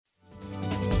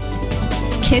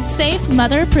Kids safe,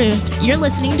 mother approved. You're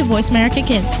listening to Voice America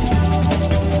Kids.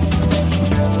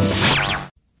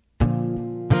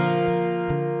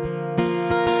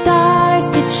 Stars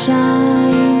could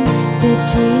shine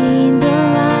between the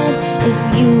lines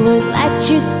if you would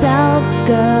let yourself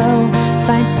go.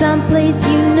 Find someplace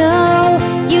you know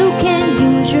you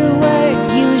can use your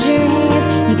words, use your hands.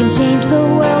 You can change the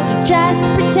world, you just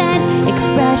pretend.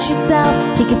 Express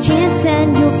yourself, take a chance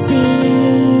and you'll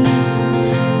see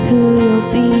who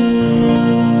you'll be.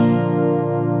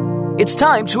 It's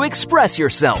time to express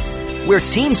yourself, where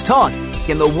teens talk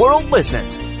and the world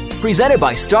listens. Presented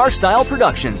by Star Style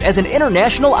Productions as an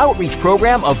international outreach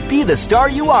program of Be the Star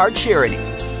You Are charity.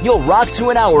 You'll rock to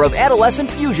an hour of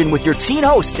adolescent fusion with your teen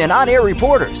hosts and on-air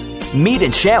reporters. Meet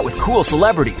and chat with cool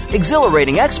celebrities,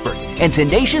 exhilarating experts, and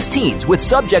tenacious teens with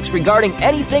subjects regarding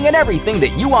anything and everything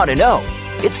that you want to know.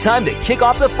 It's time to kick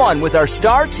off the fun with our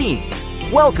star teens.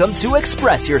 Welcome to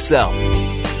Express Yourself.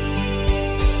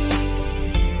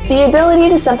 The ability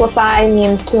to simplify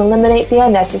means to eliminate the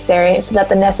unnecessary so that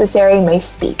the necessary may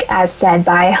speak, as said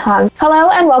by Han. Hello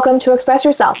and welcome to Express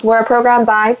Yourself. We're a program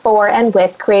by, for, and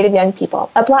with creative young people,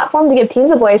 a platform to give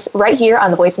teens a voice right here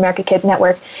on the Voice America Kids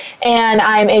Network. And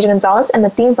I'm Asia Gonzalez, and the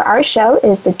theme for our show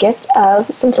is the gift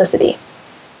of simplicity.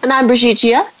 And I'm Brigitte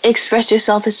Gia. Express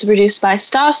Yourself is produced by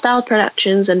Star Style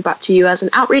Productions and brought to you as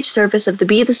an outreach service of the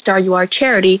Be the Star You Are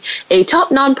charity, a top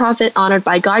nonprofit honored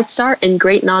by GuideStar and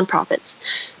great nonprofits.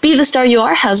 Be the Star You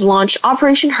Are has launched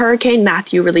Operation Hurricane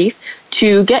Matthew Relief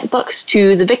to get books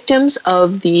to the victims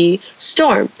of the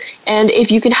storm. And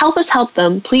if you can help us help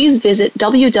them, please visit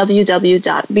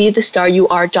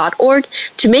www.bethestaryouare.org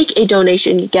to make a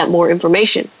donation and get more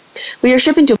information. We are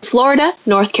shipping to Florida,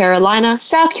 North Carolina,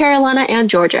 South Carolina, and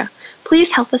Georgia.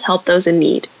 Please help us help those in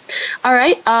need. All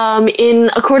right, in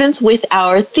accordance with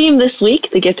our theme this week,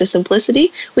 the gift of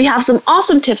simplicity, we have some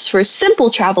awesome tips for simple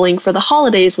traveling for the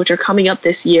holidays, which are coming up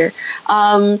this year.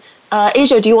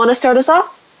 Asia, do you want to start us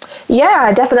off?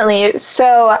 Yeah, definitely.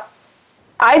 So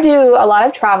I do a lot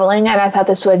of traveling, and I thought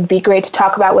this would be great to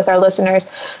talk about with our listeners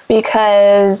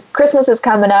because Christmas is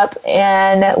coming up,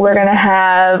 and we're going to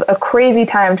have a crazy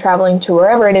time traveling to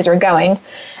wherever it is we're going.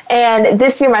 And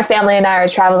this year, my family and I are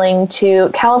traveling to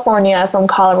California from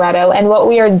Colorado, and what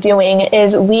we are doing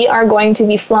is we are going to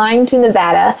be flying to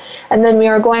Nevada, and then we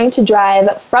are going to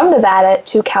drive from Nevada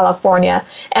to California.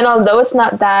 And although it's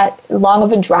not that long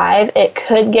of a drive, it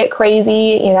could get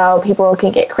crazy. You know, people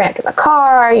can get cramped in the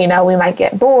car. You know, we might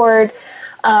get bored.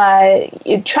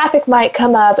 Traffic might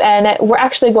come up, and we're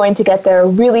actually going to get there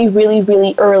really, really,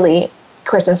 really early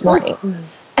Christmas morning.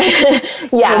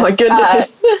 Yeah. Oh my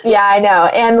goodness. Yeah, I know.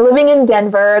 And living in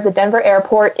Denver, the Denver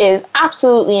airport is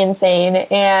absolutely insane.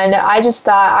 And I just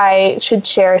thought I should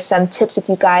share some tips with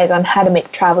you guys on how to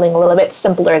make traveling a little bit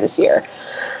simpler this year.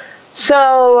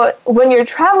 So when you're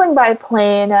traveling by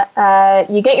plane,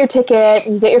 you get your ticket,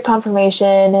 you get your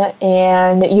confirmation,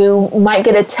 and you might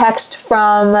get a text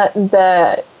from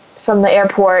the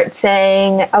airport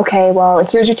saying, okay, well,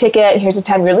 here's your ticket, here's the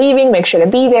time you're leaving, make sure to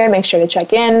be there, make sure to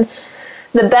check in.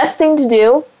 The best thing to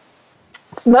do,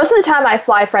 most of the time I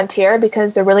fly Frontier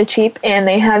because they're really cheap and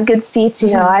they have good seats. You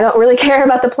know, I don't really care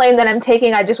about the plane that I'm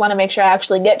taking. I just want to make sure I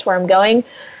actually get to where I'm going.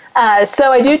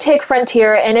 So I do take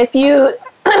Frontier. And if you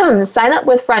sign up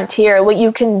with Frontier, what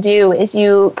you can do is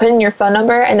you put in your phone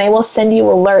number and they will send you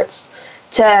alerts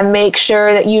to make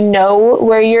sure that you know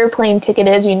where your plane ticket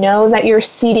is. You know that your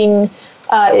seating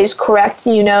is correct.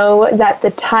 You know that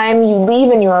the time you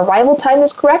leave and your arrival time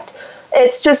is correct.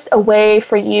 It's just a way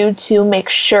for you to make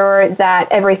sure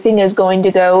that everything is going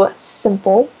to go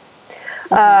simple.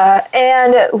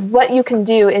 And what you can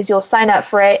do is you'll sign up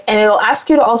for it, and it'll ask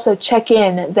you to also check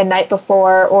in the night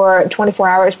before or 24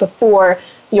 hours before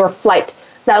your flight.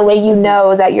 That way you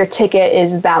know that your ticket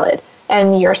is valid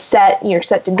and you're set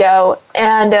to go.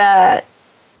 And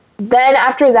then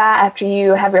after that, after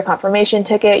you have your confirmation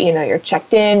ticket, you know, you're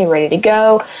checked in, you're ready to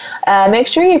go, make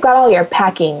sure you've got all your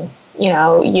packing. You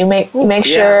know, you make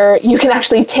sure you can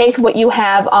actually take what you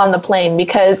have on the plane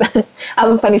because I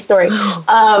have a funny story.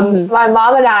 My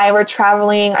mom and I were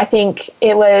traveling, I think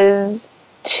it was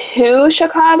to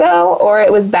Chicago or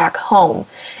it was back home.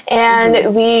 And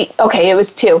it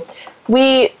was to.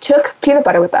 We took peanut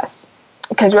butter with us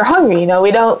because we're hungry. You know, we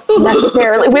don't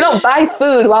buy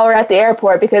food while we're at the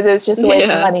airport because it's just a waste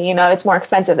of money. You know, it's more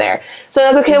expensive there. So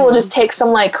like, okay, we'll just take some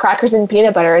like crackers and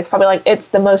peanut butter. It's probably like, it's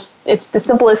the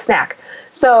simplest snack.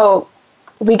 So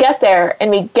we get there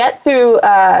and we get through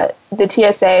the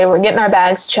TSA, we're getting our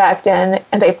bags checked and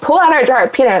they pull out our jar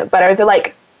of peanut butter. They're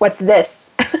like, what's this?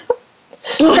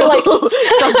 We're like,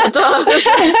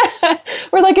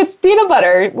 we're like, it's peanut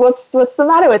butter. What's the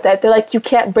matter with that? They're like, you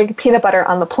can't bring peanut butter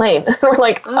on the plane. We're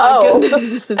like, we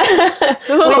did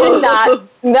not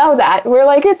know that. We're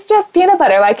like, it's just peanut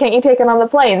butter. Why can't you take it on the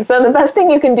plane? So the best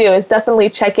thing you can do is definitely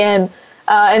check in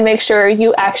and make sure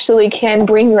you actually can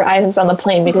bring your items on the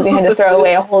plane, because we had to throw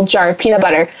away a whole jar of peanut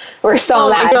butter. We're so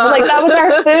mad. Like, that was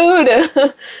our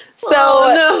food.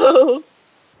 So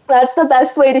that's the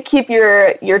best way to keep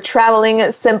your traveling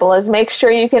simple, is make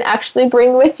sure you can actually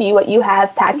bring with you what you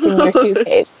have packed in your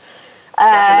suitcase.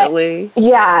 Definitely.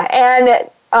 Yeah, and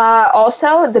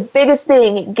also, the biggest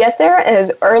thing, get there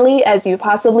as early as you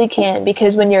possibly can,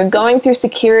 because when you're going through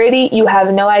security, you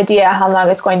have no idea how long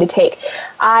it's going to take.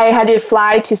 I had to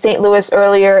fly to St. Louis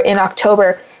earlier in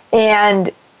October, and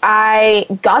I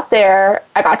got to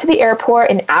the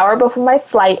airport an hour before my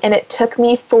flight, and it took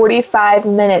me 45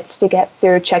 minutes to get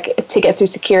through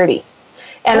security.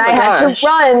 And I had to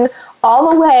run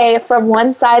all the way from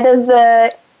one side of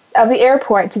the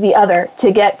airport to the other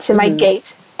to get to my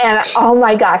gate. And oh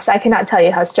my gosh, I cannot tell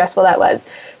you how stressful that was.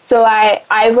 So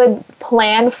I would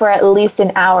plan for at least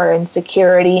an hour in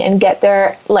security and get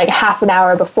there like half an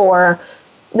hour before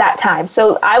that time.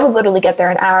 So I would literally get there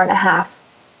an hour and a half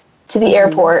to the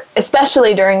airport,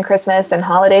 especially during Christmas and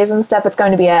holidays and stuff. It's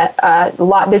going to be a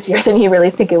lot busier than you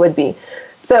really think it would be.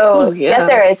 So get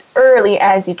there as early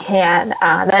as you can.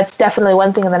 That's definitely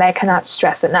one thing that I cannot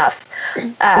stress enough.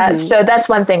 So that's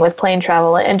one thing with plane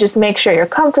travel. And just make sure you're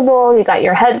comfortable. You got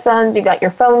your headphones. You got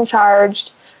your phone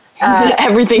charged.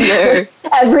 Everything there.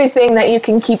 Everything that you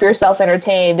can keep yourself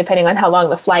entertained, depending on how long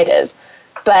the flight is.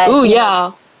 But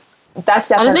that's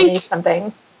definitely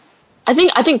something. I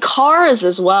think cars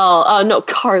as well. No,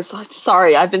 cars.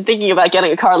 Sorry, I've been thinking about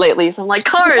getting a car lately, so I'm like,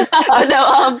 cars.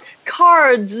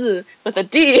 Cards with a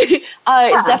D.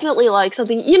 It's definitely like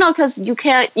something, because you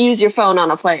can't use your phone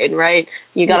on a plane, right?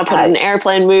 You got to put it in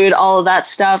airplane mode, all of that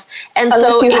stuff. And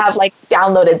unless so you have like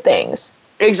downloaded things.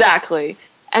 Exactly.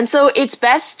 And so it's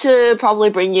best to probably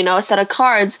bring, a set of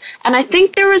cards. And I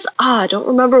think there was, I don't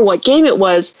remember what game it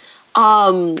was.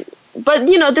 But,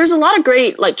 there's a lot of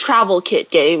great, like, travel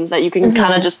kit games that you can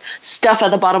kind of just stuff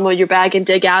at the bottom of your bag and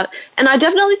dig out. And I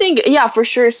definitely think, for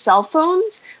sure, cell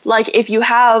phones. Like, if you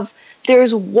have,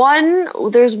 there's one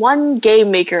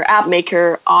app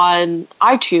maker on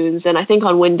iTunes, and I think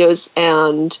on Windows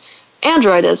and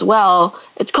Android as well.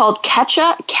 It's called Catch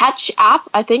App,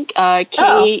 I think,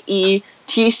 KETCHAPP.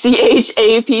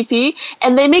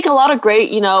 And they make a lot of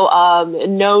great,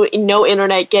 no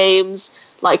internet games,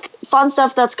 like fun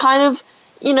stuff that's kind of,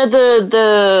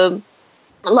 the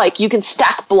like you can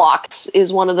stack blocks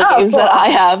is one of the games that I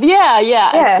have.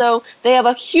 Yeah. And so they have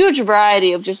a huge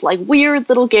variety of just like weird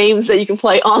little games that you can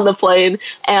play on the plane.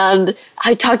 And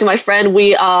I talked to my friend.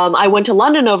 I went to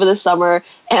London over the summer,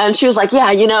 and she was like,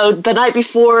 the night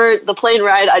before the plane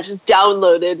ride, I just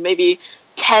downloaded maybe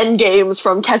 10 games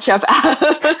from Catch Up app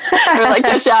or like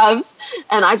Catch Apps,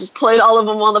 and I just played all of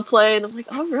them on the plane. I'm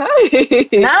like, all right.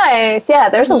 Nice. Yeah,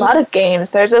 there's a lot of games.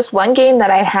 There's this one game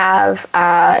that I have.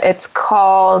 It's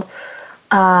called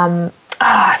I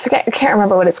can't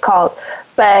remember what it's called,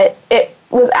 but it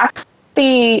was actually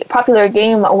a popular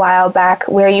game a while back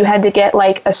where you had to get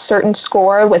like a certain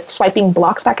score with swiping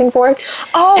blocks back and forth.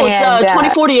 It's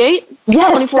 2048?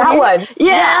 Yes, that one.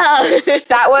 Yeah.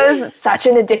 That was such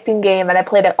an addicting game, and I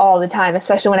played it all the time,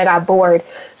 especially when I got bored.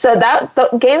 So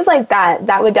games like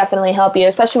that would definitely help you,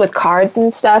 especially with cards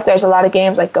and stuff. There's a lot of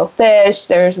games like Go Fish,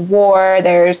 there's War,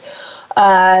 there's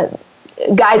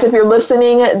guys, if you're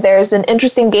listening, there's an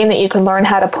interesting game that you can learn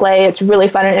how to play. It's really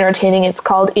fun and entertaining. It's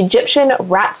called Egyptian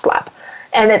Rat Slap.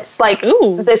 And it's like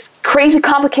this crazy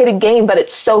complicated game, but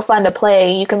it's so fun to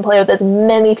play. You can play with as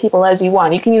many people as you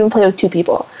want. You can even play with 2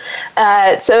 people.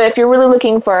 So if you're really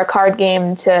looking for a card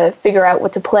game to figure out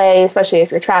what to play, especially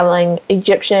if you're traveling,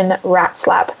 Egyptian Rat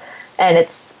Slap. And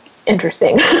it's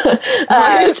interesting.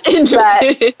 It's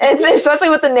interesting. It's especially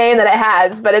with the name that it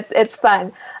has, but it's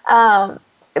fun.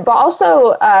 But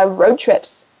also road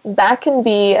trips. That can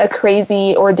be a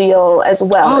crazy ordeal as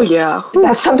well. Oh, yeah.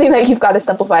 That's something that you've got to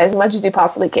simplify as much as you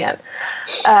possibly can.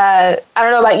 I don't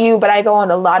know about you, but I go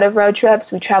on a lot of road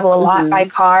trips. We travel a lot by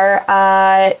car.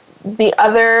 The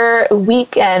other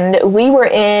weekend, we were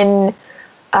in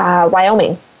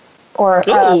Wyoming or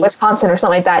Wisconsin or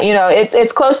something like that.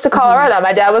 It's close to Colorado.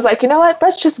 My dad was like, you know what?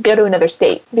 Let's just go to another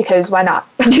state, because why not?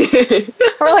 We're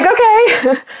like,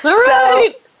 okay. All right.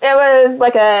 So, it was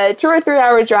like a 2 or 3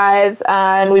 hour drive,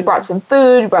 and we brought some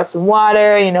food, we brought some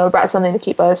water, we brought something to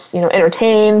keep us,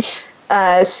 entertained.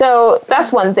 So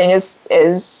that's one thing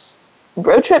is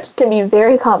road trips can be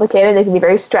very complicated. They can be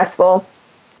very stressful.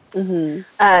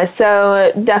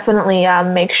 So definitely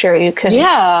make sure you can.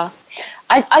 Yeah,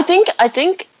 I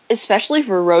think especially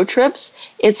for road trips,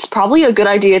 it's probably a good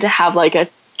idea to have like a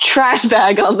trash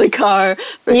bag on the car.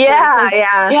 Yeah.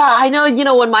 I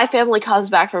know, when my family comes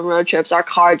back from road trips, our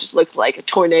car just looked like a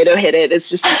tornado hit it. It's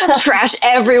just trash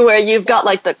everywhere. You've got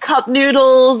like the cup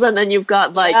noodles, and then you've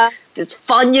got like these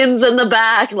Funyuns in the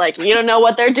back. Like, you don't know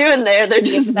what they're doing there. They're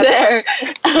just there.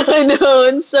 I know.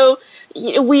 And so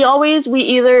we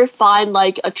either find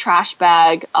like a trash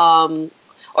bag,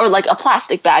 or like a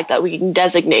plastic bag that we can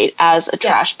designate as a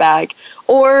trash bag,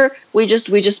 or we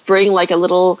just bring like a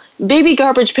little baby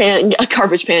garbage can and put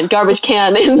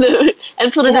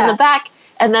it in the back,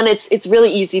 and then it's really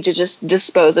easy to just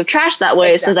dispose of trash that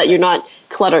way, so that you're not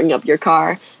cluttering up your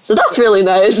car. So that's really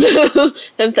nice.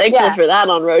 I'm thankful for that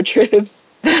on road trips.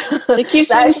 To keep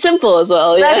things simple as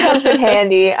well. That comes in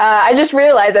handy. I just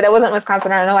realized that it wasn't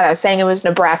Wisconsin. I don't know what I was saying. It was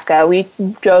Nebraska. We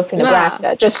drove to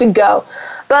Nebraska just to go.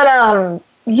 But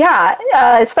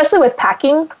especially with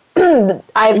packing,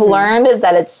 I've learned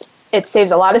that it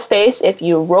saves a lot of space if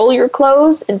you roll your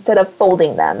clothes instead of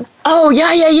folding them. Oh,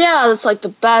 yeah. That's like the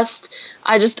best.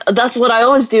 That's what I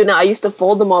always do now. I used to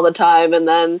fold them all the time, and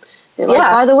then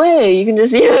by the way, you can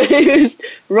just just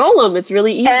roll them. It's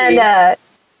really easy. And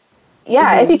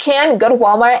if you can, go to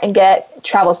Walmart and get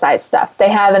travel size stuff. They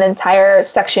have an entire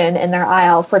section in their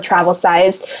aisle for travel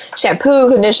size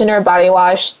shampoo, conditioner, body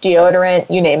wash, deodorant,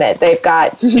 you name it. They've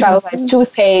got travel size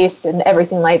toothpaste and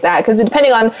everything like that. Because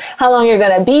depending on how long you're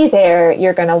going to be there,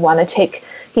 you're going to want to take,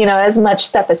 as much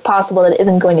stuff as possible that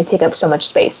isn't going to take up so much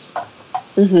space.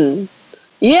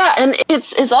 Yeah, and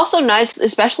it's also nice,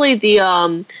 especially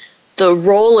the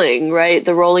rolling, right?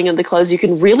 The rolling of the clothes, you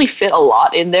can really fit a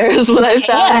lot in there is what I've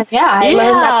found. I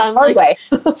learned that the hard way.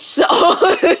 So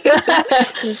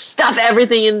stuff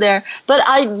everything in there. But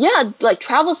like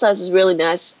travel size is really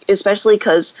nice, especially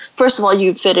because first of all,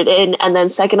 you fit it in, and then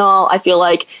second of all, I feel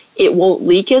like it won't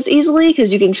leak as easily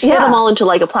because you can fit them all into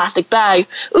like a plastic bag.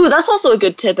 Ooh, that's also a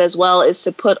good tip as well, is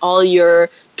to put all your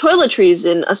toiletries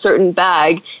in a certain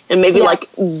bag, and maybe like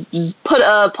put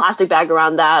a plastic bag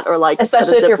around that, or like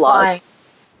especially put a if you're flying.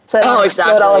 So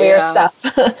explode all over your stuff.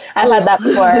 I've had that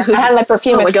before. I had my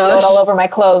perfume explode all over my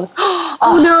clothes.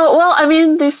 Oh no! Well, I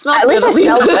mean, they smell at good. Least I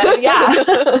smelled good. Yeah,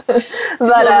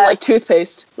 but like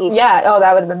toothpaste. Ooh. Yeah. Oh,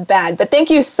 that would have been bad. But thank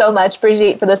you so much,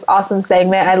 Brigitte, for this awesome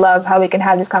segment. I love how we can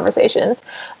have these conversations.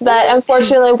 But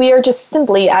unfortunately, we are just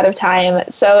simply out of time.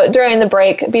 So during the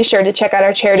break, be sure to check out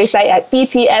our charity site at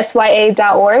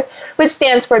btsya.org, which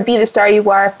stands for Be the Star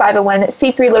You Are,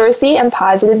 501c3 Literacy and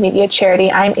Positive Media Charity.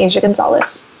 I'm Asia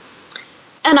Gonzalez.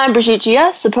 And I'm Brigitte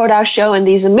Gia. Support our show in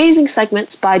these amazing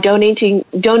segments by donating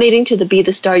to the Be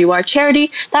the Star You Are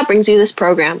charity that brings you this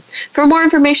program. For more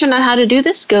information on how to do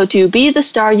this, go to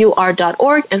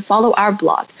bethestarur.org and follow our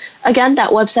blog. Again, that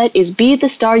website is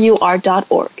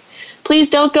bethestarur.org. Please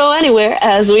don't go anywhere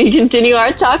as we continue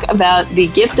our talk about the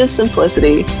gift of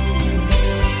simplicity.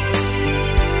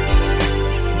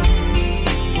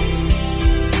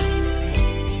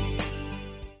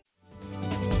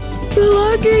 The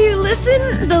longer you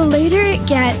listen, the later it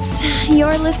gets.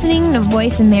 You're listening to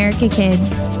Voice America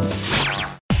Kids.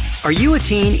 Are you a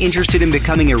teen interested in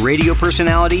becoming a radio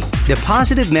personality? The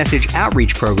Positive Message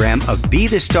Outreach Program of Be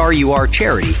the Star You Are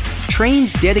charity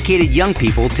trains dedicated young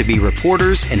people to be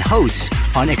reporters and hosts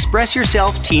on Express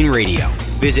Yourself Teen Radio.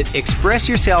 Visit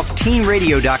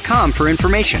expressyourselfteenradio.com for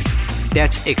information.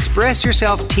 That's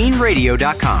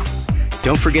expressyourselfteenradio.com.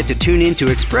 Don't forget to tune in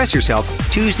to Express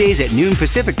Yourself Tuesdays at noon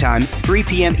Pacific Time, 3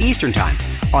 p.m. Eastern Time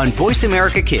on Voice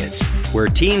America Kids, where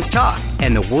teens talk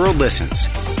and the world listens.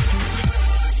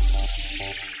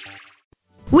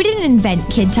 We didn't invent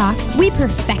Kid Talk, we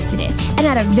perfected it, and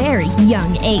at a very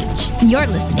young age. You're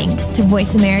listening to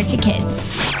Voice America Kids.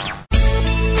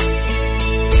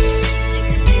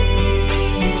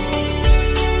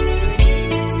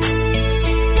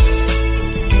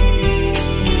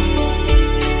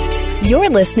 You're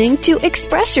listening to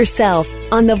Express Yourself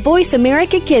on the Voice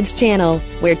America Kids channel,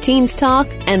 where teens talk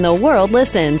and the world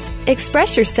listens.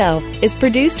 Express Yourself is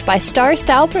produced by Star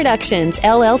Style Productions,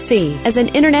 LLC, as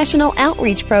an international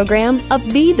outreach program of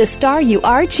Be the Star You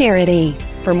Are charity.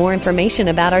 For more information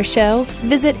about our show,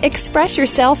 visit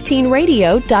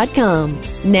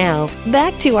expressyourselfteenradio.com. Now,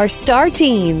 back to our Star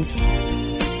Teens.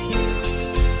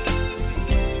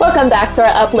 Welcome back to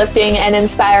our uplifting and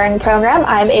inspiring program.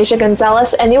 I'm Asia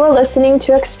Gonzalez, and you are listening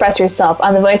to Express Yourself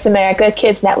on the Voice America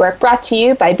Kids Network, brought to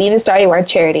you by Be the Star You Are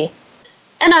charity.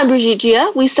 And I'm Brigitte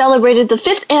Gia. We celebrated the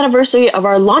 5th anniversary of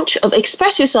our launch of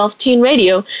Express Yourself Teen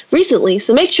Radio recently,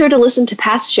 so make sure to listen to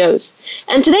past shows.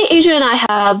 And today, Asia and I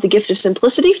have The Gift of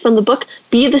Simplicity from the book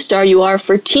Be the Star You Are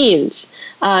for Teens.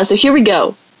 So here we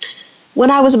go. When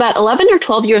I was about 11 or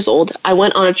 12 years old, I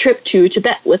went on a trip to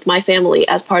Tibet with my family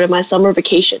as part of my summer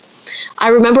vacation. I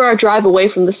remember our drive away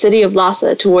from the city of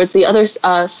Lhasa towards the other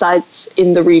sites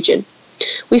in the region.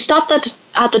 We stopped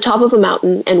at the top of a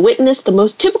mountain and witnessed the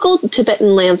most typical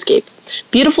Tibetan landscape,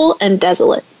 beautiful and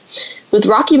desolate. With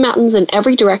rocky mountains in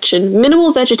every direction,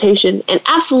 minimal vegetation, and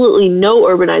absolutely no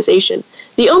urbanization,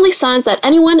 the only signs that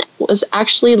anyone was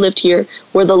actually lived here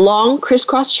were the long,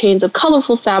 crisscross chains of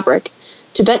colorful fabric,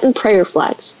 Tibetan prayer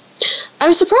flags. I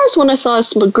was surprised when I saw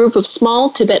a group of small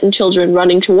Tibetan children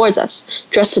running towards us,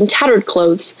 dressed in tattered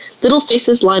clothes, little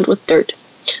faces lined with dirt.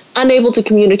 Unable to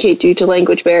communicate due to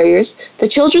language barriers, the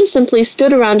children simply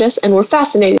stood around us and were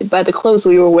fascinated by the clothes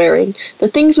we were wearing, the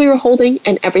things we were holding,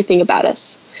 and everything about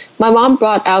us. My mom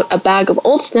brought out a bag of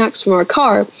old snacks from our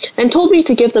car and told me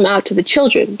to give them out to the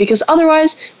children because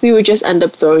otherwise we would just end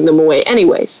up throwing them away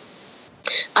anyways.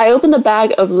 I opened the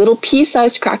bag of little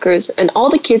pea-sized crackers and all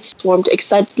the kids swarmed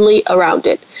excitedly around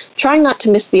it, trying not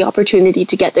to miss the opportunity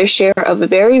to get their share of a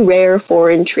very rare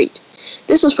foreign treat.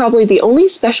 This was probably the only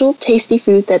special, tasty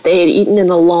food that they had eaten in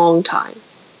a long time.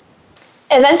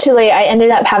 Eventually, I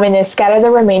ended up having to scatter the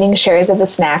remaining shares of the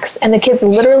snacks, and the kids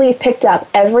literally picked up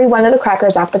every one of the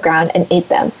crackers off the ground and ate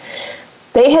them.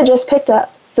 They had just picked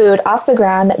up food off the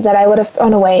ground that I would have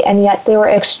thrown away, and yet they were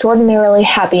extraordinarily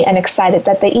happy and excited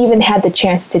that they even had the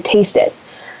chance to taste it.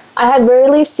 I had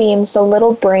rarely seen so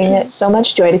little bring so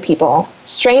much joy to people.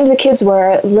 Strange the kids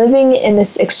were, living in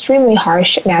this extremely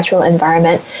harsh natural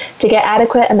environment to get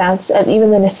adequate amounts of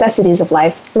even the necessities of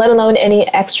life, let alone any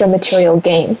extra material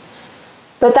gain.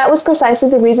 But that was precisely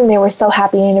the reason they were so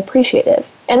happy and appreciative.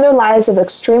 In their lives of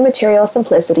extreme material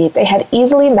simplicity, they had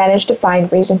easily managed to find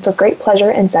reason for great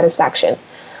pleasure and satisfaction.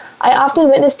 I often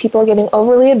witness people getting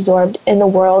overly absorbed in the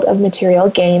world of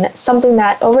material gain, something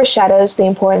that overshadows the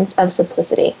importance of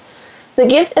simplicity. The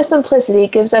gift of simplicity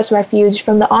gives us refuge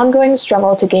from the ongoing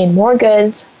struggle to gain more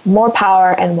goods, more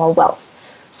power, and more wealth.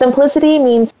 Simplicity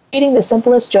means treating the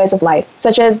simplest joys of life,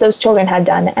 such as those children had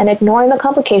done, and ignoring the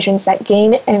complications that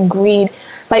gain and greed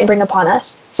might bring upon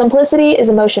us. Simplicity is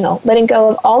emotional, letting go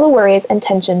of all the worries and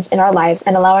tensions in our lives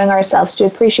and allowing ourselves to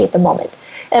appreciate the moment.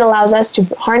 It allows us to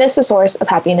harness the source of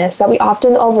happiness that we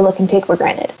often overlook and take for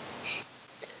granted.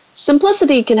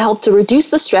 Simplicity can help to reduce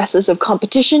the stresses of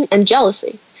competition and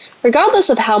jealousy. Regardless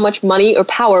of how much money or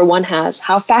power one has,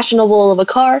 how fashionable of a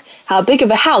car, how big of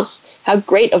a house, how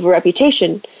great of a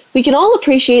reputation, we can all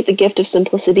appreciate the gift of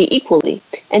simplicity equally,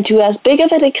 and to as big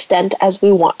of an extent as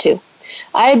we want to.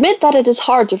 I admit that it is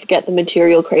hard to forget the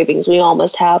material cravings we all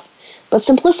must have, but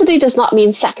simplicity does not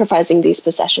mean sacrificing these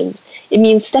possessions. It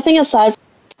means stepping aside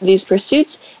from these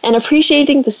pursuits and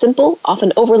appreciating the simple,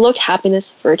 often overlooked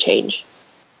happiness for a change.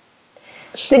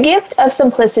 The gift of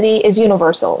simplicity is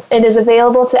universal. It is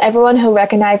available to everyone who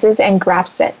recognizes and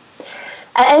grasps it.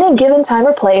 At any given time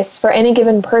or place, for any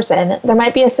given person, there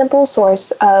might be a simple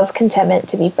source of contentment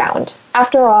to be found.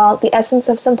 After all, the essence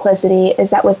of simplicity is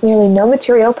that with nearly no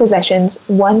material possessions,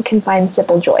 one can find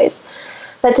simple joys.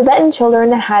 The Tibetan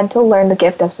children had to learn the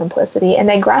gift of simplicity, and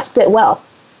they grasped it well.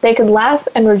 They could laugh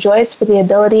and rejoice for the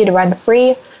ability to run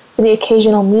free, for the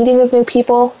occasional meeting of new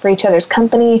people, for each other's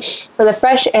company, for the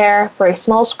fresh air, for a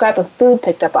small scrap of food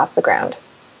picked up off the ground.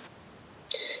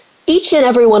 Each and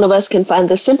every one of us can find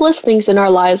the simplest things in our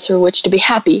lives for which to be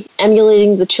happy,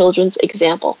 emulating the children's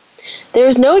example. There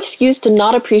is no excuse to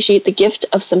not appreciate the gift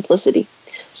of simplicity.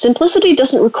 Simplicity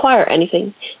doesn't require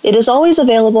anything. It is always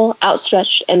available,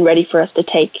 outstretched, and ready for us to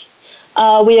take.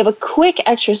 We have a quick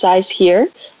exercise here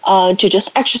to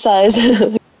just exercise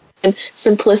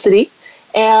simplicity.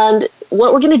 And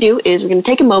what we're going to do is we're going to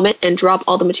take a moment and drop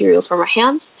all the materials from our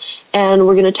hands, and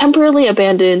we're going to temporarily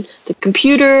abandon the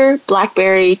computer,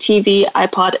 BlackBerry, TV,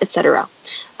 iPod, etc.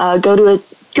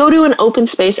 Go to an open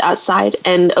space outside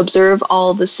and observe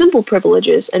all the simple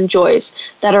privileges and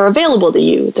joys that are available to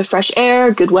you: the fresh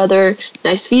air, good weather,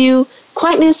 nice view,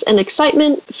 quietness and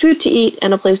excitement, food to eat,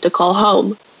 and a place to call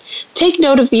home. Take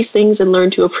note of these things and learn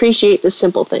to appreciate the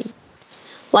simple things.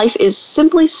 Life is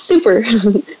simply super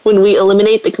when we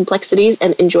eliminate the complexities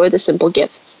and enjoy the simple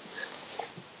gifts.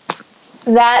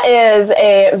 That is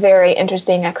a very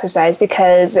interesting exercise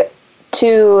because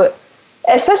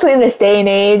especially in this day and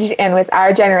age and with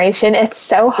our generation, it's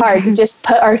so hard to just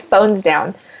put our phones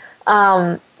down.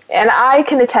 And I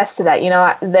can attest to that. You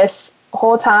know, this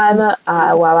whole time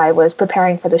while I was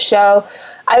preparing for the show,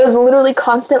 I was literally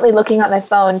constantly looking at my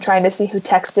phone trying to see who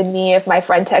texted me, if my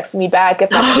friend texted me back,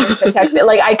 if my parents had texted.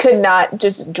 Like, I could not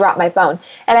just drop my phone.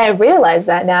 And I realize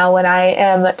that now when I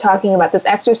am talking about this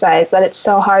exercise, that it's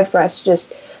so hard for us to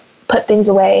just put things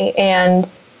away and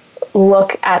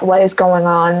look at what is going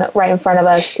on right in front of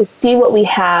us, to see what we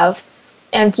have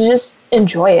and to just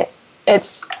enjoy it.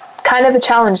 It's kind of a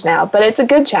challenge now, but it's a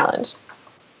good challenge.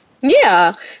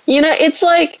 Yeah. You know, it's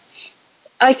like,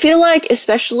 I feel like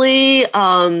especially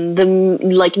the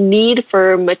like need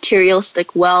for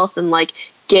materialistic wealth and like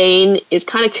gain is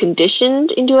kind of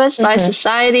conditioned into us by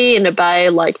society and by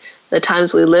like the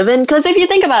times we live in. Because if you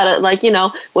think about it, like, you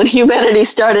know, when humanity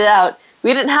started out,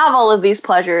 we didn't have all of these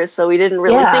pleasures, so we didn't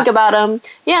really think about them.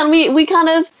 Yeah, and we kind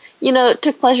of, you know,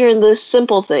 took pleasure in the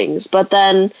simple things. But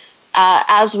then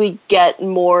as we get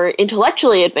more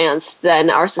intellectually advanced,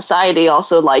 then our society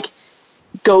also like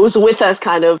goes with us,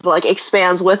 kind of like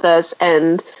expands with us,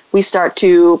 and we start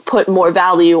to put more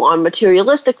value on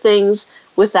materialistic things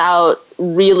without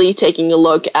really taking a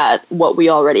look at what we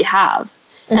already have.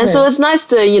 And so it's nice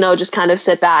to, you know, just kind of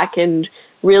sit back and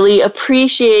really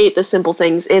appreciate the simple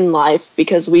things in life,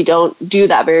 because we don't do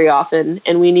that very often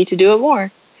and we need to do it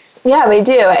more. Yeah, we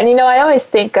do. And, you know, I always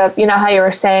think of, you know, how you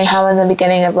were saying how in the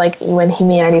beginning of, like, when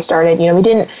humanity started, you know, we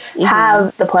didn't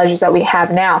have the pleasures that we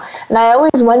have now. And I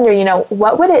always wonder, you know,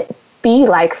 what would it be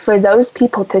like for those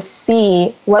people to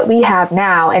see what we have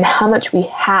now and how much we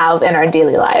have in our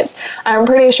daily lives? I'm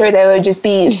pretty sure they would just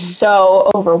be so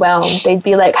overwhelmed. They'd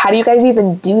be like, how do you guys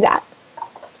even do that?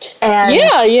 And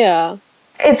yeah.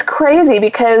 It's crazy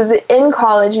because in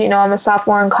college, you know, I'm a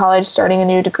sophomore in college starting a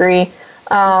new degree.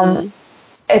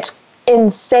 It's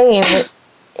insane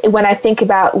when I think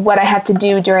about what I have to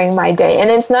do during my day. And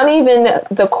it's not even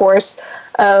the course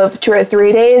of 2 or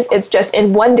 3 days. It's just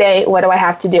in one day, what do I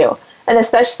have to do? And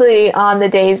especially on the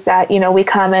days that, you know, we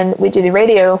come and we do the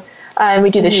radio and we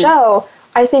do the show,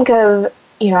 I think of,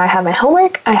 you know, I have my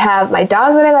homework, I have my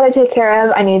dog that I got to take care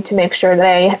of. I need to make sure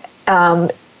that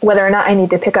whether or not I need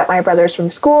to pick up my brothers from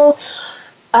school,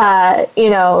 you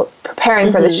know,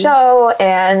 preparing for the show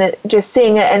and just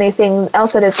seeing anything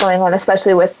else that is going on,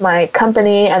 especially with my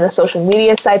company and the social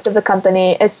media sites of the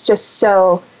company. It's just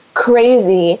so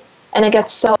crazy, and it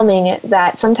gets so overwhelming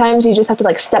that sometimes you just have to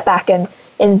like step back and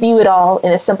view it all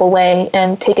in a simple way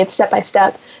and take it step by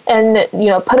step and, you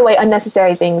know, put away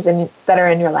unnecessary things that are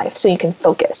in your life so you can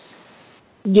focus.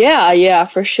 Yeah,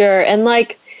 for sure. And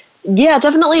like, yeah,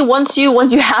 definitely once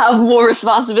you have more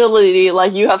responsibility,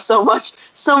 like you have so much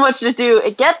to do,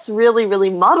 it gets really, really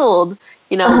muddled,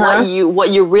 you know, what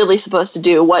you're really supposed to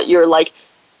do, what your like,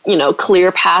 you know,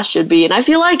 clear path should be. And I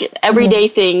feel like everyday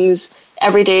things,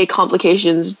 everyday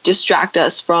complications distract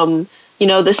us from, you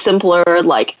know, the simpler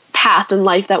like path in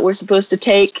life that we're supposed to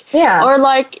take. Yeah. Or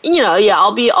like, you know,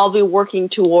 I'll be working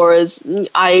towards,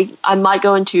 I might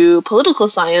go into political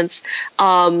science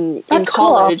in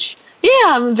college. Cool.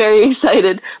 Yeah, I'm very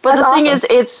excited. But the thing is,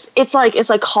 it's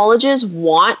like colleges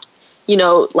want, you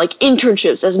know, like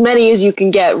internships, as many as you can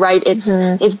get, right?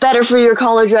 It's better for your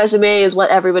college resume is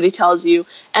what everybody tells you.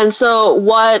 And so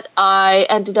what I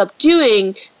ended up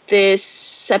doing this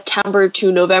September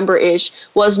to November-ish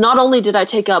was not only did I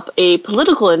take up a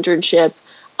political internship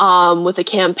with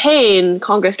a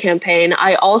Congress campaign,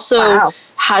 I also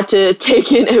had to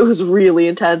take in, it was really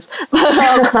intense.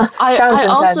 I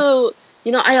also...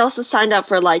 You know, I also signed up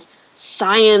for like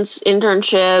science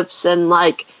internships and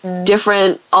like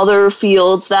different other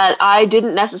fields that I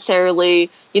didn't necessarily,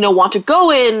 you know, want to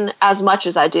go in as much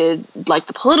as I did like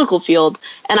the political field.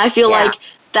 And I feel like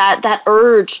that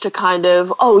urge to kind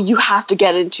of, you have to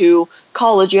get into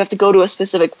college, you have to go to a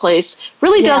specific place,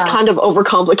 really does kind of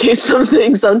overcomplicate some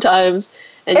things sometimes.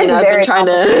 And, you know, I've been trying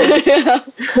to...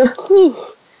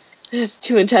 It's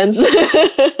too intense.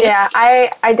 Yeah,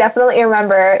 I definitely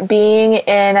remember being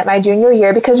in my junior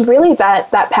year, because really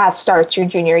that path starts your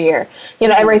junior year. You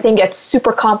know, everything gets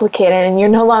super complicated and you're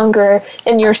no longer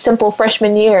in your simple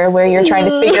freshman year where you're trying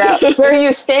to figure out where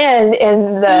you stand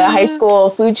in the high school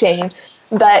food chain.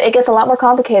 But it gets a lot more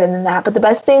complicated than that. But the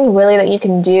best thing really that you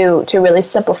can do to really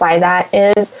simplify that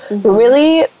is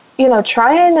really, you know,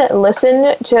 try and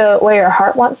listen to where your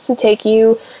heart wants to take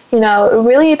you. You know,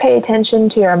 really pay attention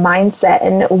to your mindset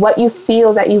and what you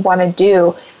feel that you want to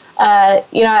do.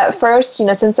 You know, at first, you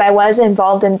know, since I was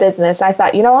involved in business, I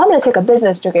thought, you know, I'm going to take a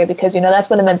business degree because, you know, that's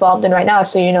what I'm involved in right now.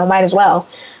 So, you know, might as well.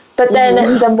 But then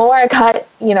the more I got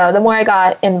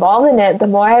involved in it, the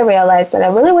more I realized that I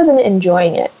really wasn't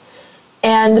enjoying it.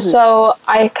 And so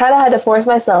I kind of had to force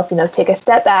myself, take a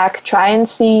step back, try and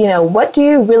see, what do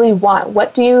you really want?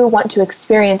 What do you want to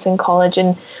experience in college,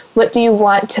 and what do you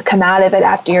want to come out of it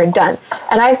after you're done?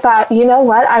 And I thought, you know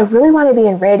what? I really want to be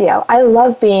in radio. I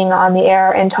love being on the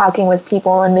air and talking with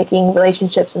people and making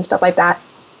relationships and stuff like that.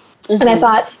 And I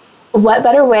thought, what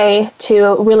better way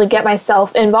to really get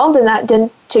myself involved in that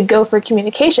than to go for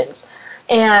communications?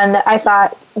 And I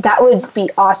thought that would be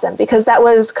awesome, because that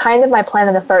was kind of my plan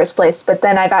in the first place. But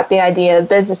then I got the idea of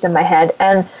business in my head.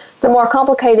 And the more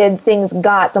complicated things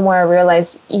got, the more I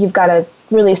realized you've got to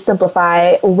really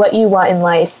simplify what you want in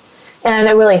life. And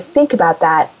I really think about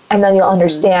that. And then you'll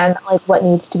understand what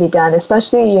needs to be done,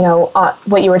 especially,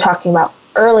 what you were talking about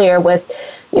earlier with,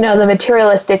 the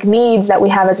materialistic needs that we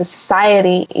have as a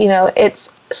society.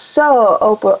 It's so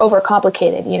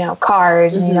overcomplicated,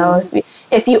 cars,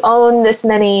 if you own this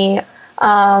many,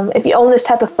 if you own this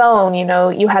type of phone,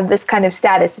 you have this kind of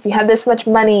status. If you have this much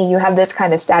money, you have this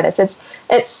kind of status.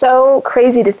 It's so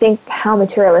crazy to think how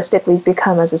materialistic we've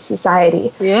become as a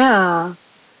society. Yeah.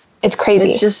 It's crazy.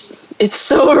 It's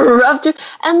so rough to,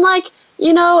 and I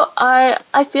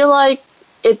feel like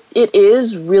it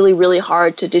is really, really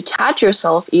hard to detach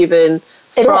yourself even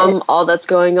from all that's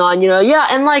going on, Yeah.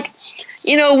 And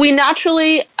we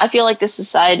naturally, I feel like this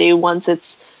society, once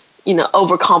it's,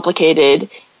 overcomplicated,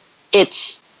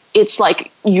 it's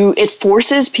like it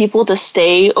forces people to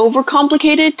stay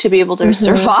overcomplicated to be able to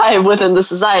survive within the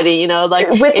society,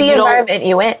 with the environment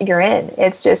you're in.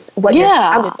 It's just what you're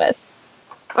surrounded with.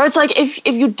 Or it's like if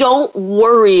you don't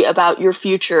worry about your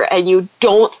future and you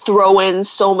don't throw in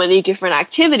so many different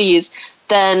activities,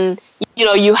 then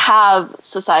you have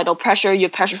societal pressure, you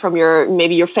have pressure from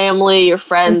maybe your family, your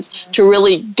friends to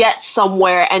really get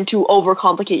somewhere and to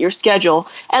overcomplicate your schedule.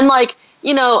 And I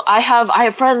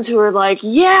have friends who are like,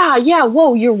 yeah,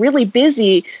 whoa, you're really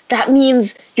busy. That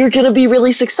means you're going to be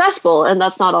really successful. And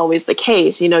that's not always the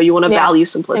case. You want to value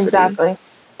simplicity.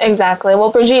 Exactly.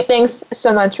 Well, Brigitte, thanks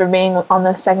so much for being on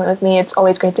this segment with me. It's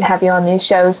always great to have you on these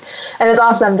shows. And it's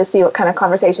awesome to see what kind of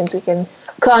conversations we can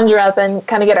conjure up and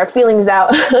kind of get our feelings out.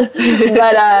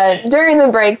 But during the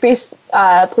break, please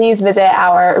visit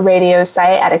our radio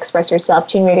site at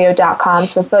expressyourselfteenradio.com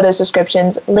for photos,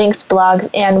 descriptions, links, blogs,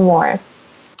 and more.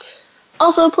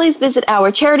 Also, please visit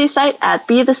our charity site at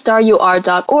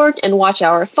BeTheStarYouAre.org and watch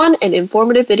our fun and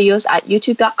informative videos at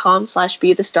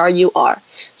youtube.com/BeTheStarYouAre.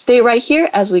 Stay right here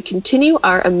as we continue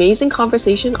our amazing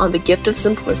conversation on the gift of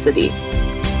simplicity.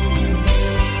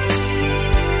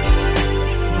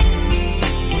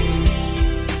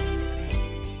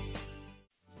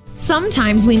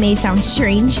 Sometimes we may sound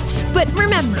strange, but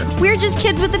remember, we're just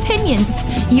kids with opinions.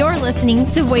 You're listening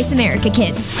to Voice America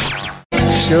Kids.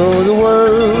 Show the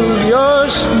world your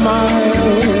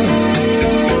smile.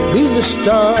 Be the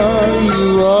star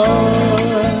you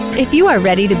are. If you are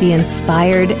ready to be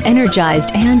inspired,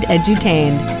 energized, and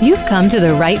edutained, you've come to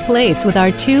the right place with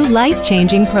our 2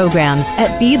 life-changing programs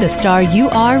at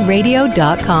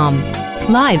BeTheStarYouAreRadio.com.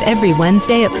 Live every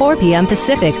Wednesday at 4 p.m.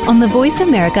 Pacific on the Voice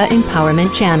America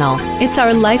Empowerment Channel. It's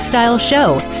our lifestyle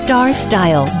show, Star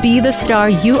Style, Be the Star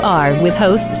You Are, with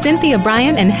hosts Cynthia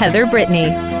Bryan and Heather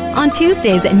Brittany. On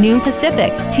Tuesdays at noon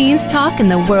Pacific, Teens Talk and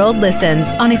the World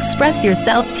Listens on Express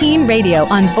Yourself Teen Radio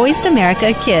on Voice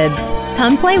America Kids.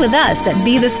 Come play with us at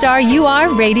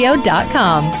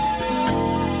BeTheStarYouAreRadio.com.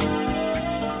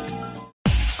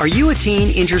 Are you a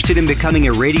teen interested in becoming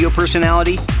a radio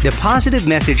personality? The Positive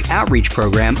Message Outreach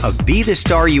Program of Be the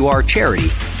Star You Are charity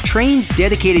trains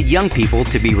dedicated young people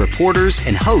to be reporters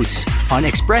and hosts on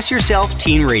Express Yourself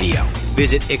Teen Radio.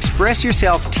 Visit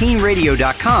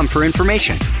ExpressYourselfTeenRadio.com for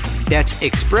information. That's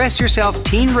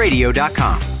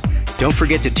ExpressYourselfTeenRadio.com. Don't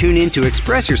forget to tune in to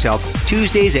Express Yourself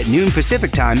Tuesdays at noon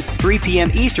Pacific Time, 3 p.m.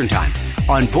 Eastern Time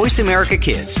on Voice America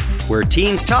Kids, where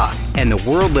teens talk and the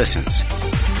world listens.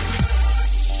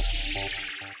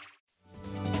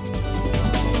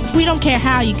 We don't care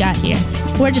how you got here.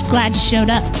 We're just glad you showed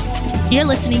up. You're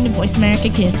listening to Voice America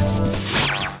Kids.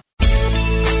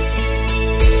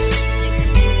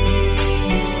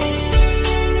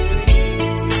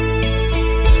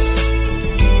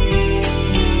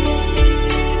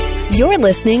 You're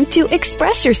listening to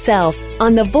Express Yourself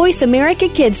on the Voice America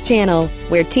Kids channel,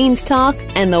 where teens talk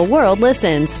and the world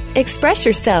listens. Express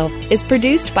Yourself is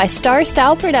produced by Star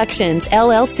Style Productions,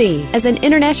 LLC, as an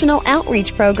international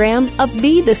outreach program of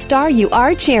Be the Star You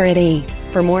Are charity.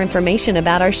 For more information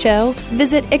about our show,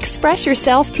 visit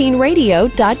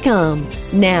ExpressYourselfTeenRadio.com.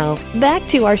 Now, back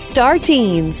to our Star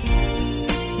Teens.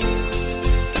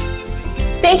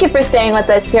 Thank you for staying with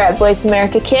us here at Voice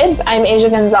America Kids. I'm Asia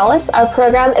Gonzalez. Our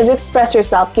program is Express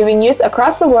Yourself, giving youth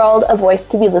across the world a voice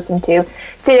to be listened to.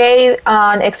 Today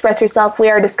on Express Yourself,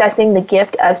 we are discussing the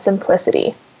gift of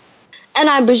simplicity. And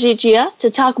I'm Brigitte Gia.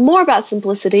 To talk more about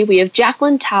simplicity, we have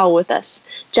Jacqueline Tao with us.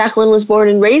 Jacqueline was born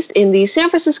and raised in the San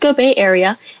Francisco Bay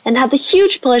Area and had the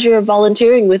huge pleasure of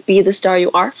volunteering with Be the Star You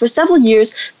Are for several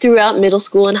years throughout middle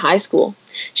school and high school.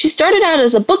 She started out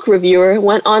as a book reviewer,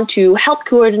 went on to help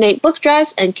coordinate book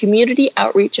drives and community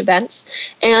outreach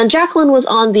events, and Jacqueline was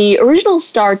on the original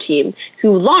STAR team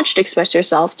who launched Express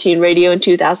Yourself Teen Radio in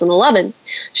 2011.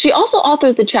 She also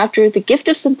authored the chapter The Gift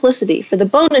of Simplicity for the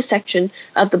bonus section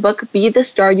of the book Be the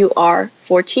Star You Are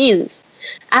for Teens.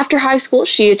 After high school,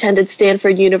 she attended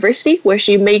Stanford University, where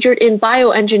she majored in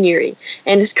bioengineering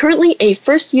and is currently a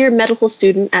first-year medical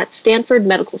student at Stanford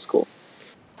Medical School.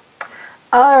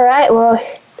 All right. Well,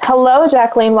 hello,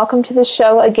 Jacqueline. Welcome to the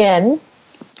show again.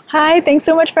 Hi. Thanks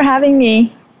so much for having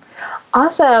me.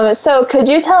 Awesome. So could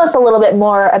you tell us a little bit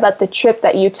more about the trip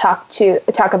that you talk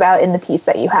about in the piece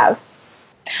that you have?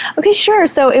 Okay, sure.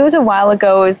 So it was a while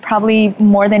ago. It was probably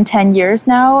more than 10 years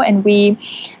now. And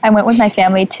I went with my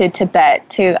family to Tibet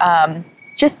to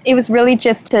it was really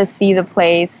just to see the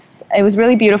place. It was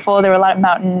really beautiful. There were a lot of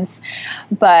mountains.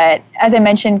 But as I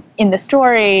mentioned in the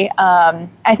story,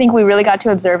 I think we really got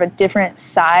to observe a different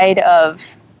side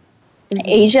of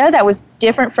Asia that was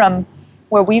different from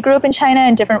where we grew up in China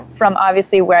and different from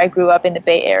obviously where I grew up in the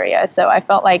Bay Area. So I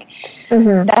felt like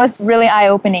that was really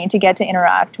eye-opening to get to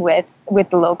interact with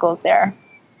the locals there.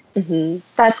 Mm-hmm.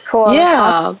 That's cool. Yeah.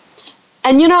 That's awesome.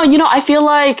 And you know, I feel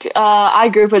like I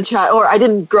grew up in China, or I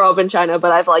didn't grow up in China,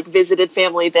 but I've like visited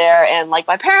family there, and like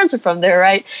my parents are from there,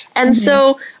 right? And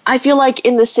so I feel like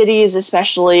in the cities,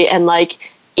 especially, and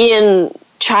like in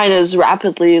China's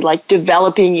rapidly like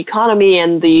developing economy,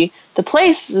 and the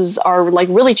places are like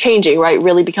really changing, right?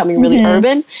 Really becoming really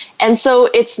urban. And so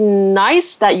it's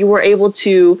nice that you were able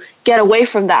to get away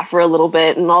from that for a little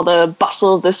bit and all the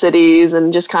bustle of the cities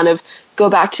and just kind of go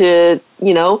back to,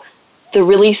 you know, the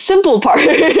really simple part of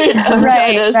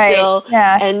China still,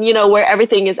 and you know, where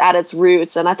everything is at its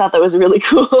roots. And I thought that was really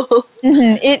cool.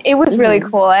 It was really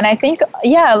cool. And I think,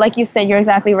 like you said, you're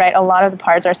exactly right. A lot of the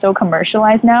parts are so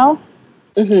commercialized now.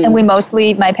 And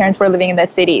my parents were living in the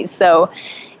cities. So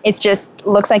it just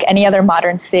looks like any other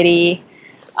modern city.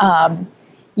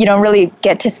 You don't really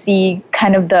get to see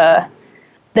kind of the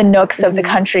nooks of the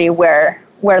country where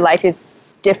life is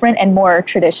different and more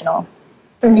traditional.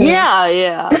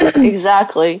 Yeah,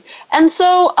 exactly. And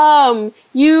so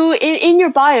you, in your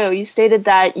bio, you stated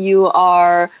that you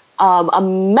are a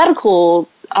medical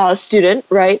student,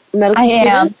 right? Medical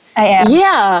student? I am.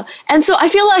 Yeah. And so I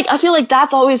feel like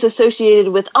that's always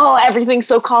associated with, everything's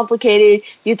so complicated.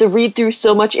 You have to read through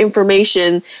so much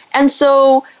information. And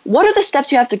so what are the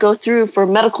steps you have to go through for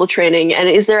medical training? And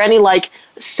is there any like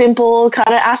simple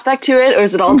kind of aspect to it, or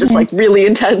is it all just like really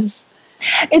intense?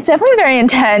 It's definitely very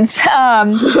intense.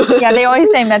 They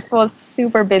always say med school is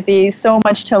super busy, so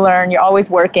much to learn. You're always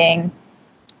working.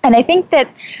 And I think that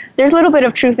there's a little bit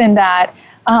of truth in that.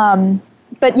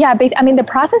 But yeah, the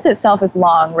process itself is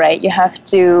long, right?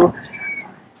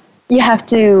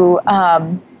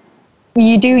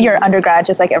 You do your undergrad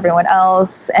just like everyone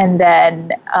else, and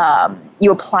then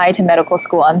you apply to medical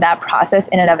school, and that process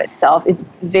in and of itself is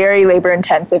very labor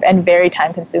intensive and very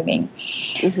time consuming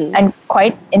and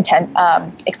quite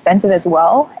expensive as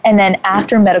well. And then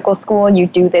after medical school, you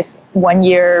do this 1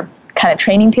 year kind of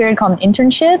training period called an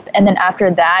internship, and then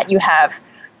after that you have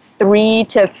 3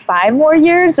 to 5 more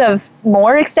years of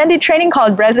more extended training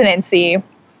called residency.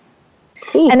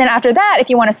 And then after that, if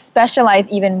you want to specialize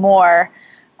even more,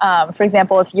 for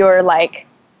example, if you're like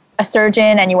a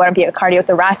surgeon and you want to be a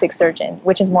cardiothoracic surgeon,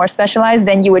 which is more specialized,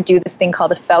 then you would do this thing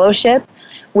called a fellowship,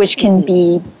 which can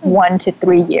be 1 to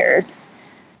 3 years.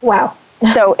 Wow.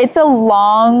 So it's a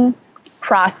long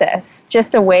process,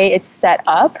 just the way it's set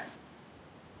up.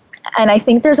 And I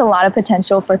think there's a lot of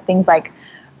potential for things like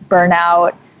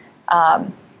burnout.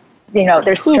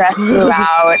 There's stress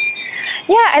throughout.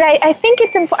 Yeah, and I think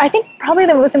I think probably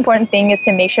the most important thing is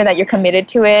to make sure that you're committed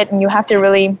to it, and you have to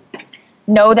really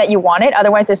know that you want it.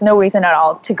 Otherwise, there's no reason at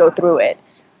all to go through it.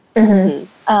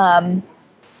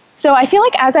 So I feel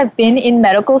like as I've been in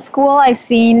medical school, I've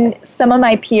seen some of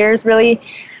my peers really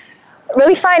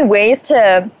find ways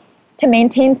to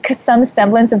maintain some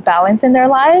semblance of balance in their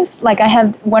lives. Like I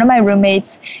have one of my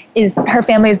roommates, her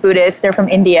family is Buddhist. They're from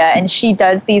India, and she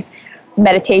does these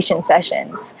meditation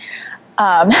sessions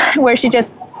where she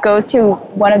just goes to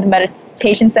one of the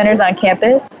meditation centers on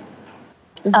campus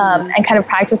and kind of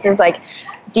practices like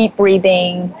deep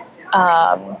breathing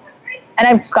And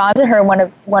I've gone to her one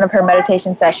of her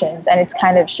meditation sessions, and it's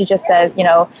kind of, she just says, you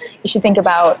know, you should think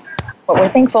about what we're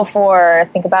thankful for,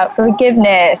 think about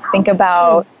forgiveness, think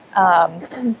about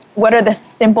what are the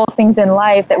simple things in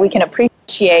life that we can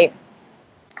appreciate.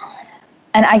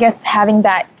 And I guess having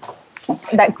that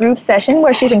group session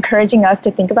where she's encouraging us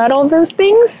to think about all those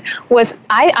things was,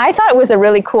 I thought it was a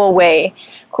really cool way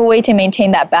to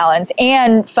maintain that balance.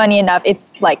 And funny enough,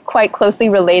 it's like quite closely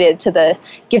related to the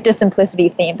Gift of Simplicity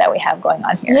theme that we have going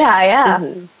on here. Yeah.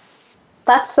 Mm-hmm.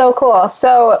 That's so cool.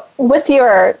 So with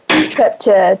your trip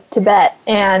to Tibet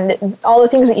and all the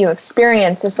things that you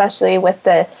experienced, especially with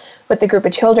the group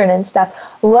of children and stuff,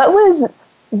 what was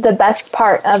the best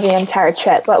part of the entire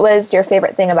trip? What was your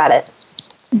favorite thing about it?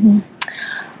 Mm-hmm.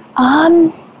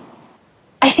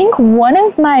 I think one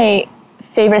of my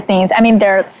favorite things, I mean,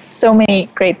 there are so many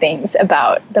great things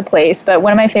about the place, but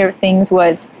one of my favorite things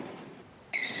was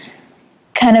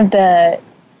kind of the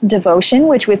devotion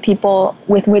with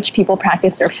which people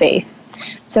practice their faith.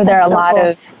 So there are a lot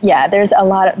of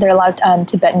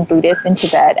Tibetan Buddhists in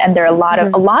Tibet, and there are a lot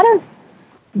of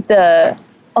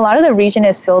the region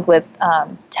is filled with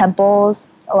temples,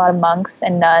 a lot of monks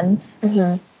and nuns,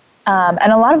 and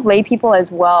a lot of lay people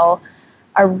as well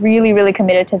are really, really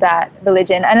committed to that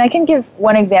religion. And I can give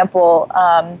one example.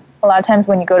 A lot of times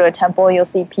when you go to a temple, you'll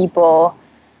see people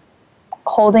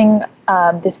holding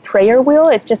this prayer wheel.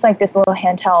 It's just like this little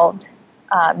handheld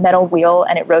metal wheel,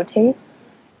 and it rotates.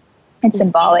 It's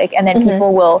symbolic. And then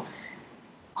people will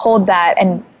hold that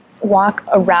and walk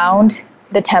around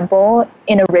the temple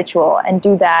in a ritual and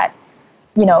do that,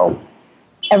 you know,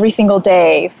 every single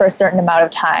day for a certain amount of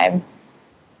time,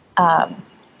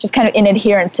 just kind of in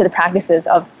adherence to the practices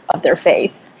of their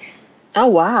faith. Oh,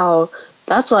 wow.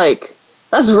 That's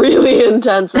really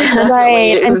intense. That's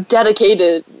right. And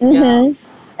dedicated. Yeah.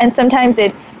 And sometimes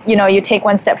it's, you know, you take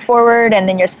one step forward and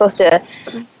then you're supposed to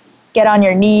get on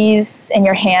your knees and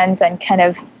your hands and kind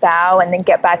of bow and then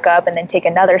get back up and then take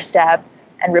another step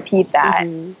and repeat that.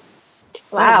 Wow.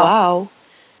 Oh, wow.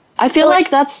 I feel like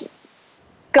that's...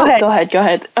 Go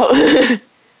ahead.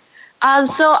 Oh.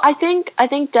 So I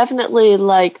think definitely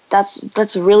like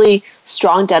that's a really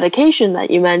strong dedication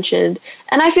that you mentioned.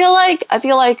 And I feel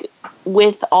like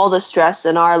with all the stress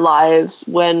in our lives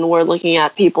when we're looking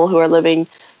at people who are living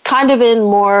kind of in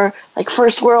more like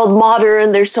first world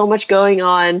modern, there's so much going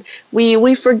on,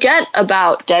 we forget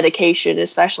about dedication,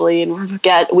 especially, and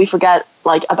we forget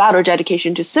like about our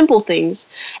dedication to simple things.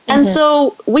 And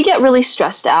so we get really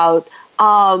stressed out.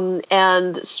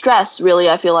 And stress really,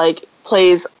 I feel like,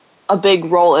 plays a big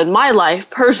role in my life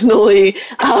personally,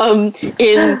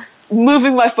 in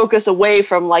moving my focus away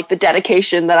from like the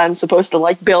dedication that I'm supposed to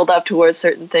like build up towards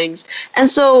certain things. And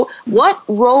so what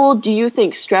role do you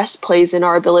think stress plays in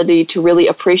our ability to really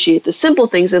appreciate the simple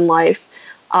things in life?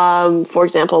 For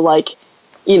example, like,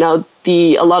 you know,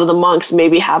 a lot of the monks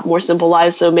maybe have more simple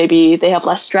lives, so maybe they have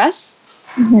less stress.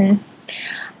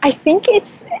 I think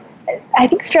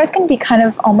stress can be kind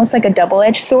of almost like a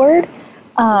double-edged sword.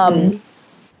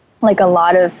 Like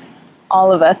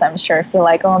all of us, I'm sure, feel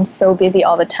like, oh, I'm so busy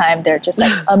all the time. There are just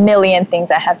like a million things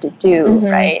I have to do,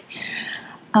 right?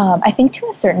 I think to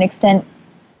a certain extent,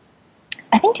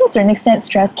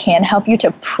 stress can help you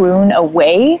to prune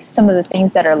away some of the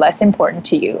things that are less important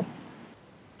to you.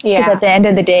 Because at the end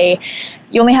of the day,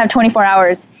 you only have 24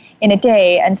 hours in a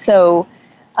day. And so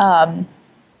I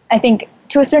think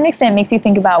to a certain extent it makes you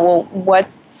think about, well,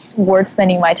 what's worth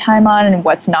spending my time on and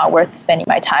what's not worth spending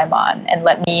my time on. And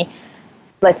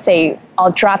let's say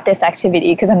I'll drop this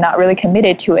activity because I'm not really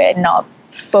committed to it, and I'll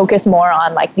focus more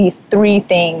on like these 3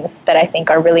 things that I think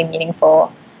are really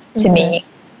meaningful to me.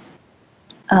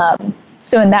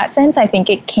 So in that sense, I think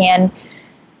it can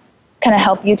kind of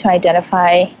help you to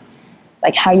identify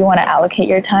like how you want to allocate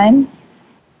your time.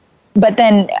 But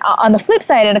then on the flip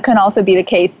side, it can also be the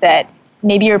case that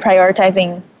maybe you're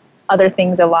prioritizing other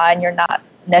things a lot and you're not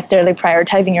necessarily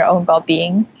prioritizing your own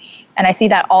well-being. And I see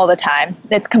that all the time.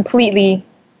 That's completely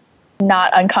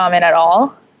not uncommon at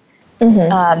all.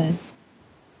 And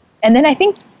then I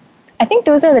think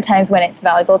those are the times when it's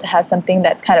valuable to have something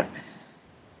that's kind of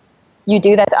you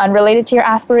do that's unrelated to your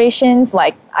aspirations.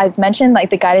 Like I've mentioned,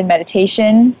 like the guided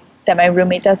meditation that my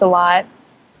roommate does a lot.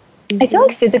 I feel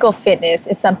like physical fitness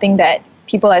is something that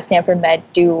people at Stanford Med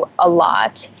do a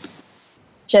lot,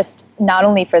 just not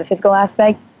only for the physical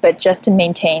aspect, but just to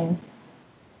maintain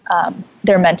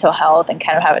their mental health and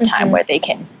kind of have a time where they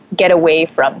can get away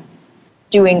from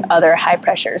doing other high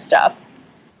pressure stuff.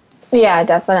 Yeah,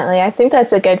 definitely. I think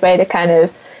that's a good way to kind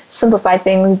of simplify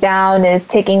things down, is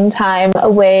taking time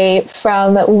away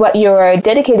from what you're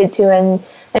dedicated to and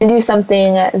and do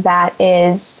something that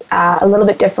is a little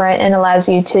bit different and allows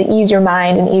you to ease your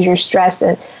mind and ease your stress,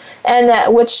 and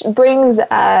which brings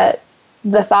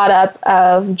the thought up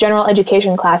of general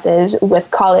education classes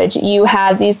with college. You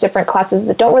have these different classes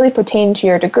that don't really pertain to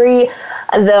your degree.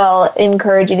 They'll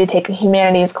encourage you to take a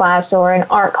humanities class or an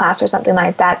art class or something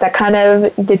like that. That kind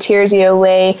of deters you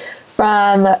away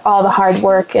from all the hard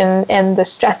work and the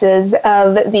stresses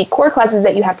of the core classes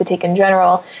that you have to take in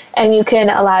general. And you can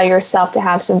allow yourself to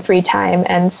have some free time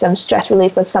and some stress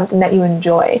relief with something that you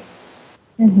enjoy.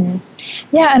 Mm-hmm.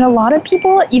 Yeah, and a lot of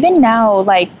people, even now,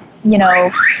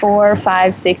 4,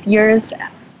 5, 6 years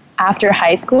after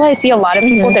high school, I see a lot of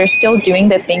people, they're still doing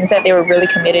the things that they were really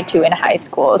committed to in high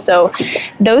school. So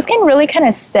those can really kind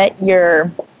of set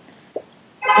your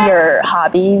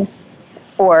hobbies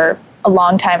for a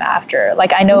long time after.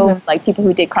 Like I know people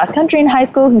who did cross country in high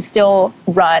school who still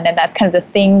run, and that's kind of the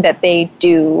thing that they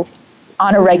do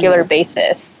on a regular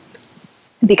basis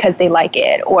because they like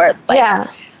it, or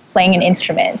playing an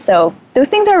instrument. So those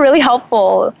things are really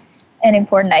helpful and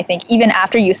important, I think, even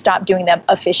after you stop doing them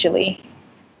officially.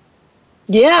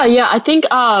 Yeah. I think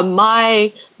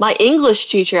my English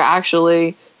teacher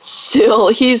actually still,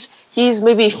 he's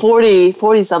maybe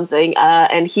 40 something,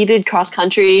 and he did cross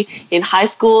country in high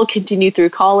school, continued through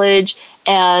college,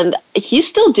 and he's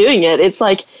still doing it. It's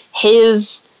like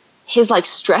his like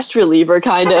stress reliever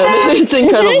kind of. It's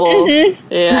incredible.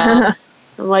 Yeah.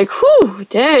 I'm like, whew,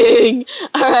 dang.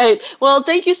 All right. Well,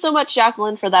 thank you so much,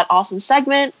 Jacqueline, for that awesome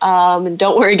segment. And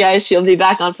don't worry, guys, she'll be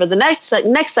back on for the next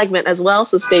segment as well,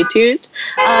 so stay tuned.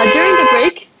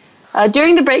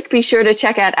 During the break, be sure to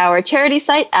check out our charity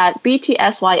site at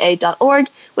btsya.org,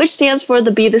 which stands for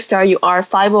the Be the Star You Are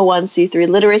 501c3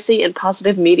 Literacy and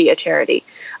Positive Media Charity.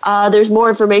 There's more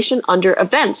information under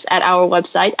events at our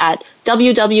website at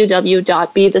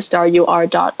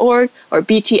www.bethestarur.org or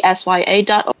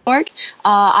btsya.org.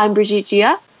 I'm Brigitte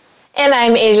Gia. And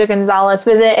I'm Asia Gonzalez.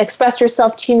 Visit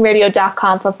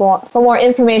expressyourselfteenradio.com for more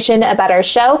information about our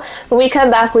show. When we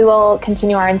come back, we will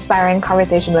continue our inspiring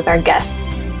conversation with our guests.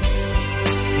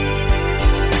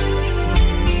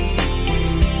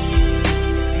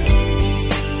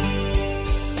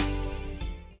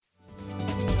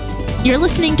 You're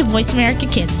listening to Voice America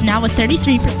Kids, now with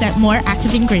 33% more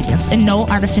active ingredients and no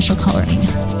artificial coloring.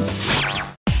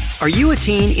 Are you a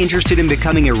teen interested in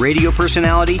becoming a radio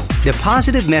personality? The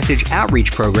Positive Message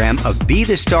Outreach Program of Be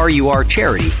the Star You Are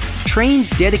charity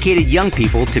trains dedicated young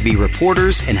people to be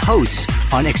reporters and hosts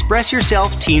on Express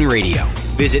Yourself Teen Radio.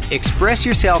 Visit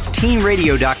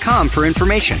expressyourselfteenradio.com for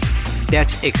information.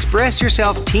 That's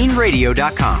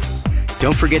expressyourselfteenradio.com.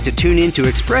 Don't forget to tune in to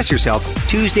Express Yourself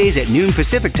Tuesdays at noon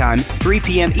Pacific Time, 3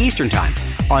 p.m. Eastern Time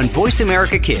on Voice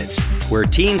America Kids, where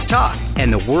teens talk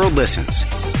and the world listens.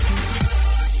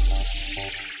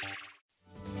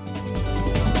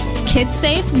 Kids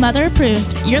safe, mother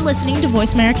approved. You're listening to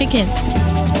Voice America Kids.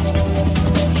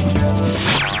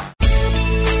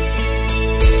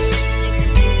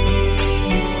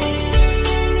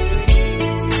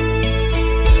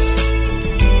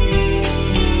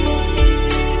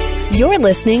 You're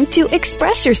listening to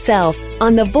Express Yourself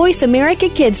on the Voice America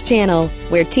Kids channel,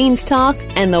 where teens talk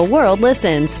and the world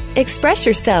listens. Express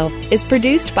Yourself is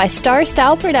produced by Star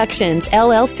Style Productions,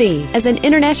 LLC, as an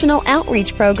international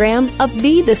outreach program of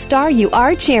Be the Star You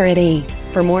Are charity.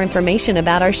 For more information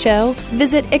about our show,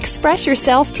 visit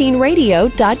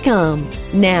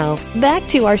expressyourselfteenradio.com. Now, back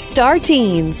to our star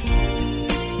teens.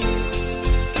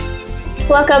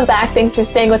 Welcome back. Thanks for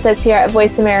staying with us here at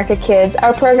Voice America Kids.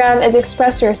 Our program is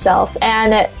Express Yourself.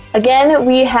 And again,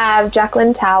 we have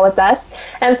Jacqueline Tao with us.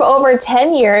 And for over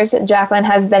 10 years, Jacqueline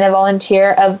has been a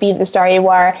volunteer of Be the Star You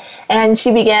Are. And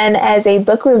she began as a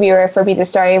book reviewer for Be the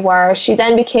Star You Are. She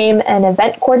then became an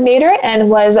event coordinator and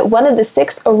was one of the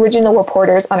 6 original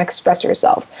reporters on Express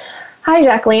Yourself. Hi,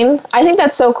 Jacqueline. I think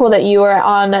that's so cool that you were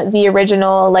on the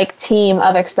original team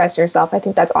of Express Yourself. I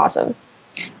think that's awesome.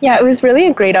 Yeah, it was really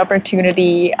a great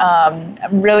opportunity.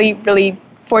 I'm really, really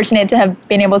fortunate to have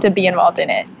been able to be involved in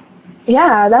it.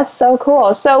 Yeah, that's so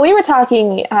cool. So we were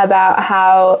talking about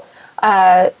how,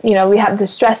 we have the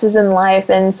stresses in life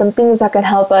and some things that can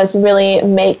help us really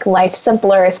make life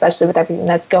simpler, especially with everything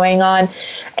that's going on.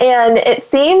 And it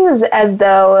seems as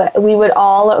though we would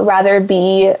all rather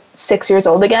be 6 years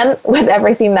old again with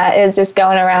everything that is just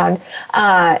going around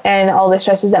and all the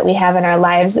stresses that we have in our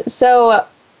lives. So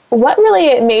what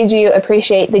really made you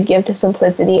appreciate the gift of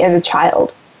simplicity as a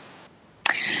child?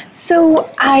 So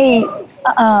I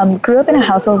grew up in a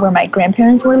household where my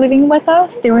grandparents were living with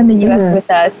us. They were in the U.S. with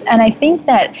us. And I think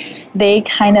that they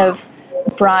kind of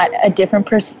brought a different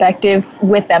perspective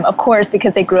with them, of course,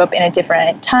 because they grew up in a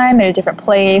different time, in a different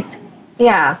place.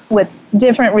 Yeah. With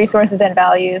different resources and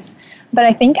values. But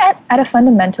I think at a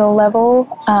fundamental level,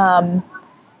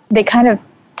 they kind of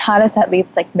taught us at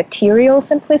least like material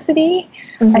simplicity.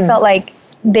 I felt like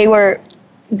they were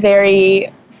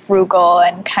very frugal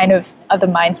and kind of the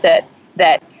mindset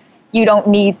that you don't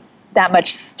need that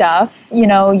much stuff, you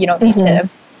don't need to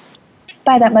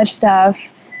buy that much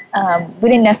stuff. We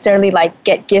didn't necessarily like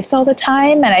get gifts all the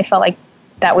time, and I felt like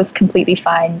that was completely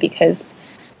fine because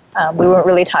we weren't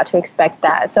really taught to expect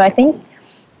that. So I think,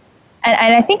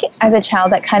 and I think as a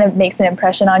child that kind of makes an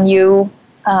impression on you.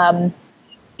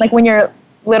 Like when you're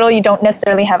little, you don't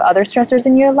necessarily have other stressors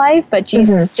in your life, but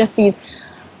just these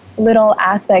little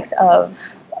aspects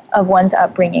of one's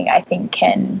upbringing, I think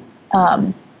can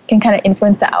kind of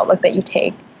influence the outlook that you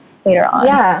take later on.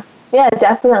 Yeah,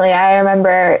 definitely. I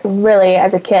remember really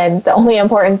as a kid, the only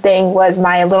important thing was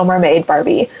my Little Mermaid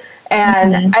Barbie.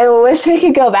 And I wish we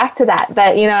could go back to that.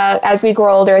 But, as we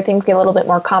grow older, things get a little bit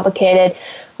more complicated.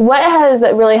 What has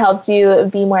really helped you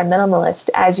be more minimalist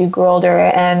as you grew older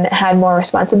and had more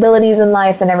responsibilities in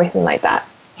life and everything like that?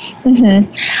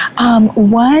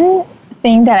 One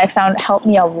thing that I found helped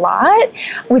me a lot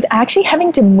was actually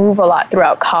having to move a lot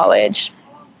throughout college.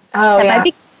 That might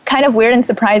be kind of weird and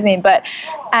surprising, but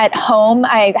at home,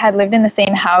 I had lived in the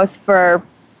same house for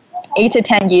 8 to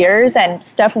 10 years, and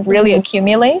stuff really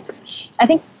accumulates. I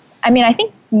think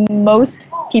most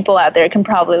people out there can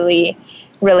probably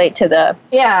relate to the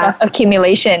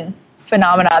accumulation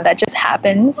phenomenon that just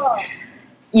happens,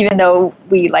 even though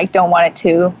we don't want it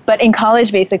to. But in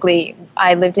college, basically,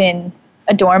 I lived in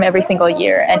a dorm every single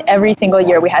year, and every single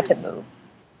year we had to move.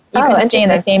 You couldn't stay in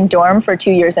the same dorm for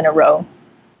 2 years in a row.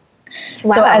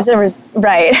 Wow. So as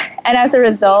a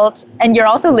result, and you're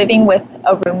also living with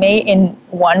a roommate in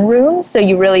one room, so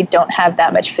you really don't have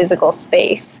that much physical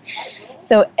space.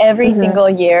 So every single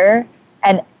year,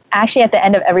 and actually at the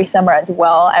end of every summer as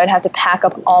well, I would have to pack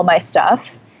up all my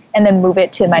stuff and then move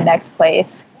it to my next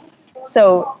place.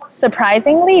 So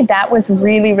surprisingly, that was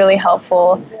really, really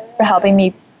helpful for helping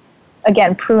me,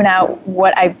 again, prune out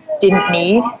what I didn't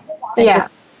need and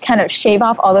just kind of shave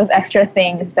off all those extra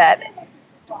things that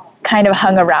kind of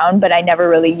hung around, but I never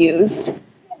really used.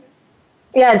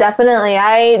 Yeah, definitely.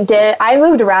 I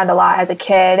moved around a lot as a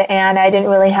kid, and I didn't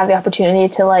really have the opportunity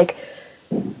to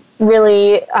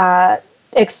really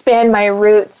expand my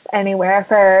roots anywhere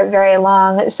for very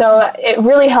long. So it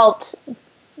really helped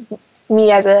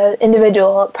me as an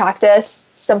individual practice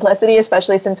simplicity,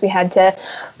 especially since we had to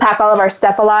pack all of our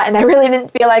stuff a lot, and I really didn't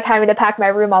feel like having to pack my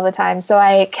room all the time. So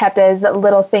I kept as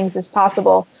little things as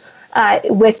possible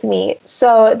with me.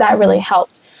 So that really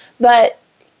helped. But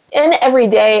in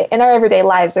our everyday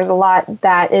lives, there's a lot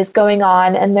that is going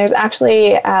on, and there's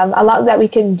actually a lot that we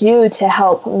can do to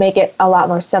help make it a lot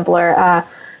more simpler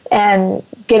and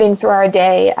getting through our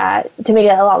day to make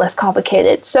it a lot less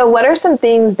complicated. So what are some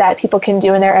things that people can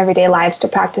do in their everyday lives to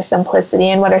practice simplicity,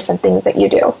 and what are some things that you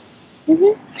do?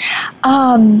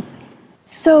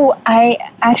 So I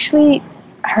actually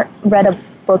read a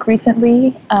book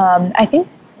recently. I think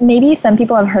maybe some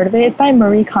people have heard of it. It's by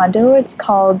Marie Kondo. It's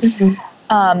called,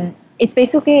 it's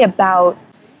basically about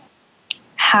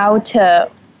how to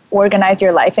organize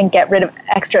your life and get rid of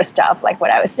extra stuff, like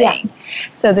what I was saying.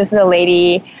 So this is a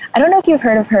lady, I don't know if you've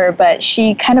heard of her, but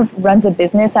she kind of runs a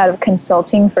business out of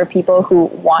consulting for people who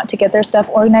want to get their stuff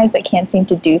organized but can't seem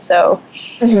to do so.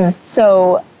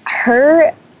 So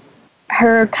her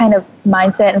kind of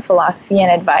mindset and philosophy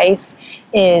and advice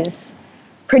is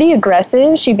pretty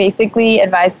aggressive. She basically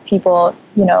advised people,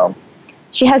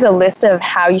 she has a list of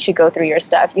how you should go through your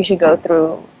stuff. You should go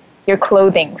through your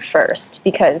clothing first,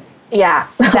 because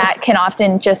that can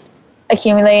often just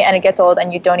accumulate and it gets old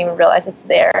and you don't even realize it's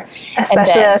there.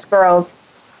 Especially us girls.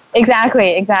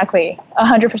 Exactly.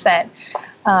 100%.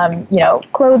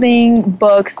 Clothing,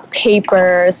 books,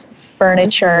 papers,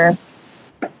 furniture.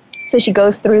 So she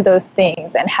goes through those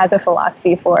things and has a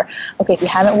philosophy for, okay, if you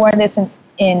haven't worn this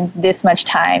in this much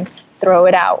time, throw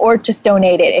it out, or just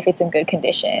donate it if it's in good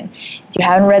condition. If you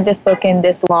haven't read this book in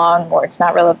this long, or it's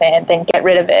not relevant, then get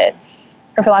rid of it.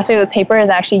 Her philosophy with paper is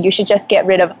actually you should just get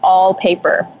rid of all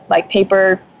paper. Like,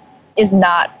 paper is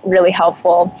not really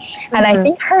helpful. And I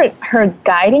think her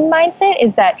guiding mindset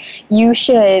is that you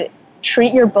should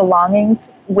treat your belongings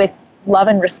with love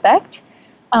and respect,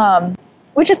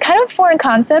 which is kind of a foreign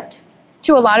concept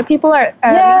to a lot of people, or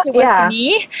at least it was to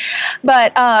me.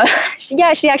 But she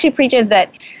actually preaches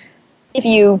that if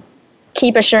you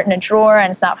keep a shirt in a drawer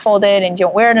and it's not folded and you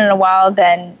don't wear it in a while,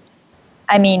 then,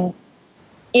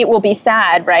 it will be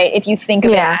sad, right? If you think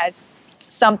of it as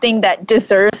something that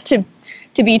deserves to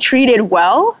be treated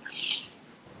well.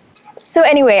 So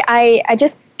anyway, I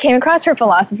just came across her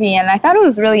philosophy, and I thought it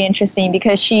was really interesting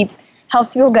because she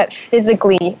helps people get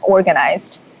physically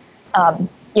organized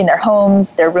in their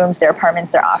homes, their rooms, their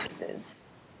apartments, their offices.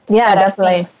 Yeah,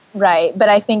 definitely. Right. But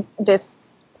I think this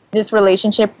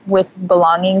relationship with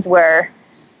belongings where,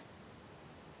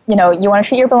 you know, you want to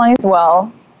treat your belongings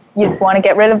well, you want to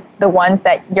get rid of the ones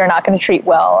that you're not going to treat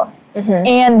well. Mm-hmm.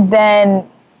 And then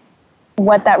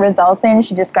what that results in,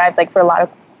 she describes, like, for a lot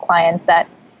of clients, that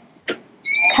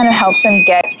kind of helps them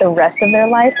get the rest of their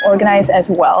life organized as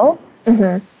well.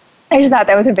 Mm-hmm. I just thought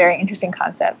that was a very interesting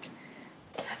concept.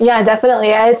 Yeah, definitely.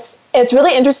 It's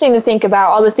really interesting to think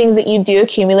about all the things that you do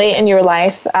accumulate in your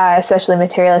life, especially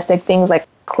materialistic things like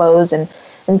clothes and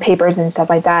papers and stuff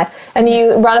like that. And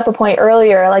you brought up a point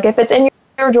earlier, like, if it's in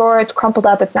your drawer, it's crumpled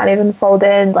up, it's not even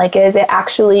folded, like, is it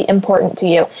actually important to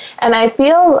you? And I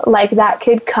feel like that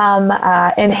could come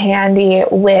in handy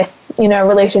with, you know,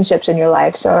 relationships in your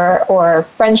lives or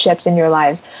friendships in your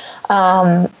lives.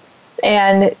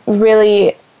 And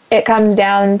really, it comes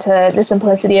down to the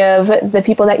simplicity of the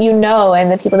people that you know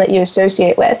and the people that you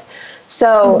associate with.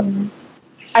 So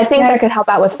I think that could help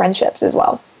out with friendships as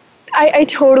well. I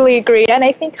totally agree. And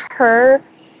I think her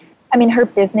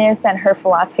business and her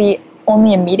philosophy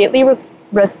only immediately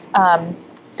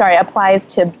applies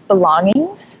to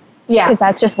belongings. Yeah. Because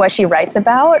that's just what she writes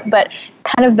about. But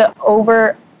kind of the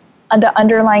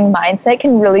underlying mindset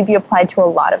can really be applied to a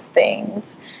lot of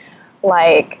things.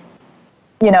 Like,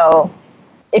 you know,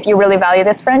 if you really value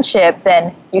this friendship,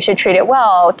 then you should treat it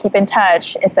well, keep in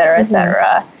touch, et cetera, et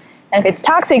cetera. And if it's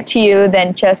toxic to you,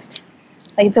 then just,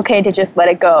 like, it's okay to just let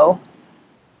it go.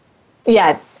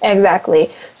 Yeah, exactly.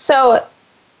 So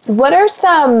what are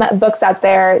some books out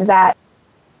there that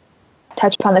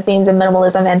touch upon the themes of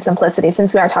minimalism and simplicity?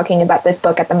 Since we are talking about this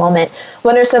book at the moment,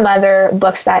 what are some other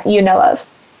books that you know of?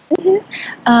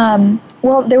 Mm-hmm.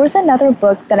 Well, there was another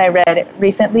book that I read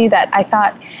recently that I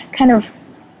thought kind of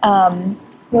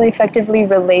really effectively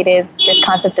related this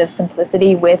concept of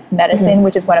simplicity with medicine,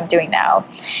 which is what I'm doing now.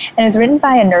 And it was written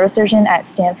by a neurosurgeon at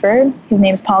Stanford. His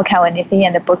name is Paul Kalanithi,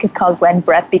 and the book is called When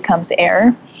Breath Becomes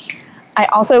Air. I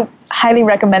also highly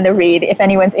recommend the read if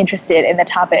anyone's interested in the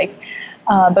topic.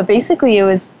 But basically, it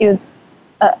was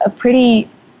a pretty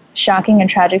shocking and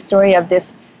tragic story of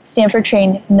this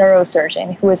Stanford-trained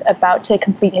neurosurgeon who was about to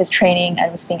complete his training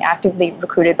and was being actively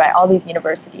recruited by all these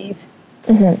universities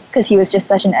because he was just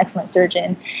such an excellent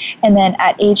surgeon. And then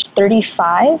at age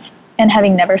 35, and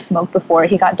having never smoked before,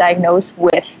 he got diagnosed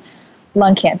with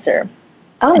lung cancer.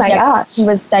 Oh my gosh. He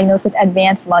was diagnosed with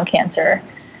advanced lung cancer.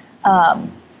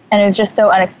 And it was just so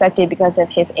unexpected because of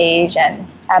his age and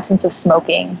absence of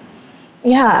smoking.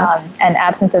 Yeah. And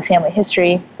absence of family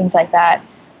history, things like that.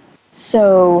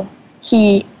 So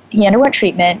he underwent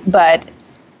treatment, but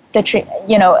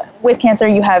with cancer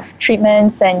you have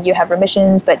treatments and you have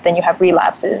remissions, but then you have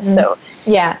relapses. So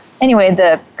yeah. Anyway,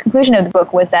 the conclusion of the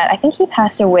book was that I think he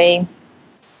passed away.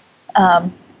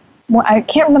 I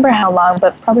can't remember how long,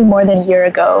 but probably more than a year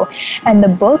ago. And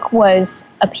the book was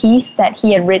a piece that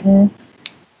he had written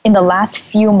in the last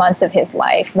few months of his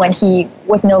life when he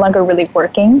was no longer really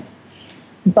working,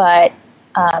 but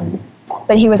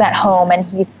he was at home and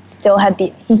he still had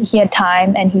he had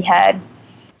time and he had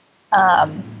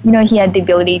he had the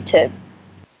ability to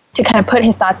kind of put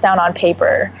his thoughts down on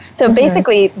paper. So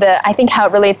basically, I think how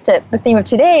it relates to the theme of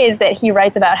today is that he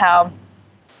writes about how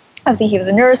obviously he was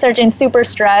a neurosurgeon, super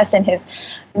stressed, and his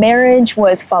marriage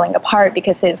was falling apart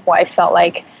because his wife felt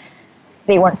like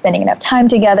they weren't spending enough time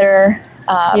together.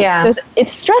 So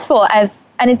it's stressful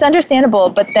and it's understandable,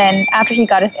 but then after he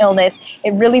got his illness,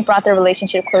 it really brought their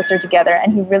relationship closer together,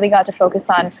 and he really got to focus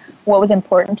on what was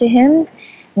important to him.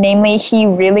 Namely, he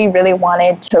really, really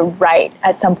wanted to write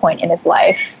at some point in his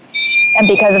life. And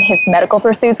because of his medical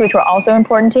pursuits, which were also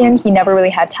important to him, he never really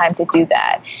had time to do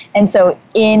that. And so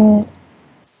in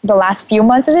the last few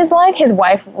months of his life, his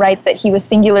wife writes that he was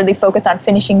singularly focused on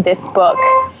finishing this book.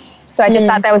 So I just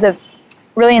thought that was a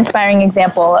really inspiring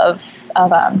example of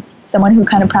someone who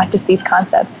kind of practiced these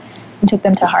concepts and took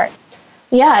them to heart.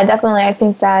 Yeah, definitely. I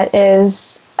think that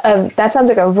that sounds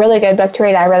like a really good book to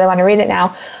read. I really want to read it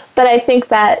now. But I think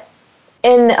that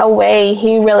in a way,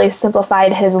 he really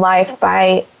simplified his life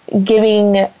by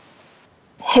giving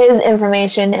his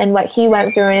information and what he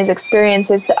went through and his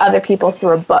experiences to other people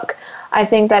through a book. I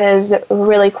think that is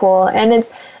really cool. And it's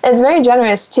very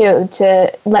generous, too,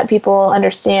 to let people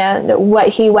understand what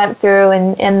he went through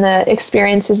and the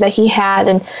experiences that he had.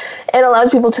 And it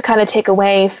allows people to kind of take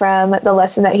away from the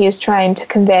lesson that he is trying to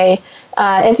convey,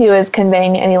 if he was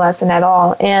conveying any lesson at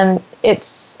all. And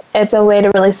it's a way to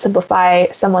really simplify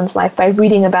someone's life by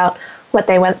reading about what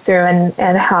they went through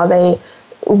and how they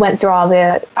went through all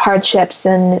the hardships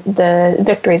and the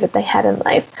victories that they had in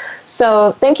life.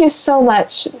 So thank you so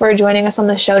much for joining us on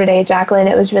the show today, Jacqueline.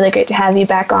 It was really great to have you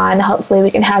back on. Hopefully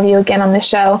we can have you again on the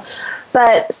show.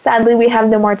 But sadly, we have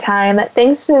no more time.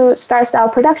 Thanks to Star Style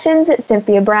Productions,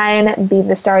 Cynthia Bryan, Be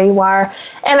the Star You Are,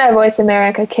 and our Voice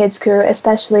America Kids crew,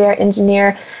 especially our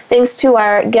engineer. Thanks to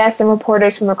our guests and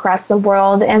reporters from across the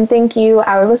world. And thank you,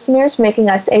 our listeners, for making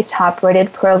us a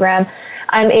top-rated program.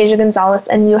 I'm Asia Gonzalez,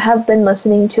 and you have been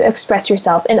listening to Express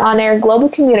Yourself, an on-air global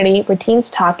community where teens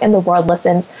talk and the world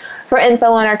listens. For info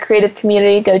on our creative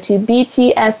community, go to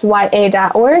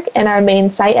btsya.org and our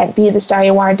main site at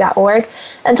bethestaryouare.org.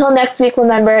 Until next week,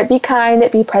 remember, be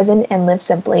kind, be present, and live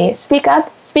simply. Speak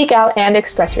up, speak out, and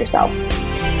express yourself.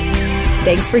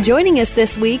 Thanks for joining us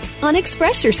this week on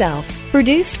Express Yourself,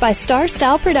 produced by Star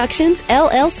Style Productions,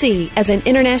 LLC, as an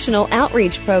international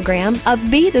outreach program of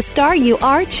Be the Star You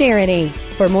Are charity.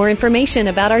 For more information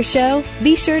about our show,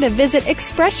 be sure to visit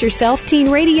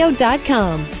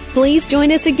ExpressYourselfTeenRadio.com. Please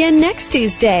join us again next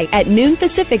Tuesday at noon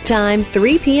Pacific Time,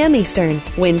 3 p.m. Eastern,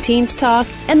 when teens talk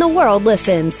and the world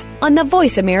listens, on the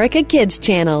Voice America Kids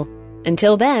channel.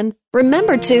 Until then,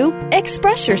 remember to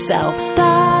express yourself.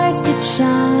 Stars could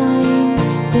shine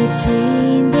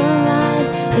between the lines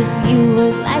if you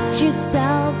would let yourself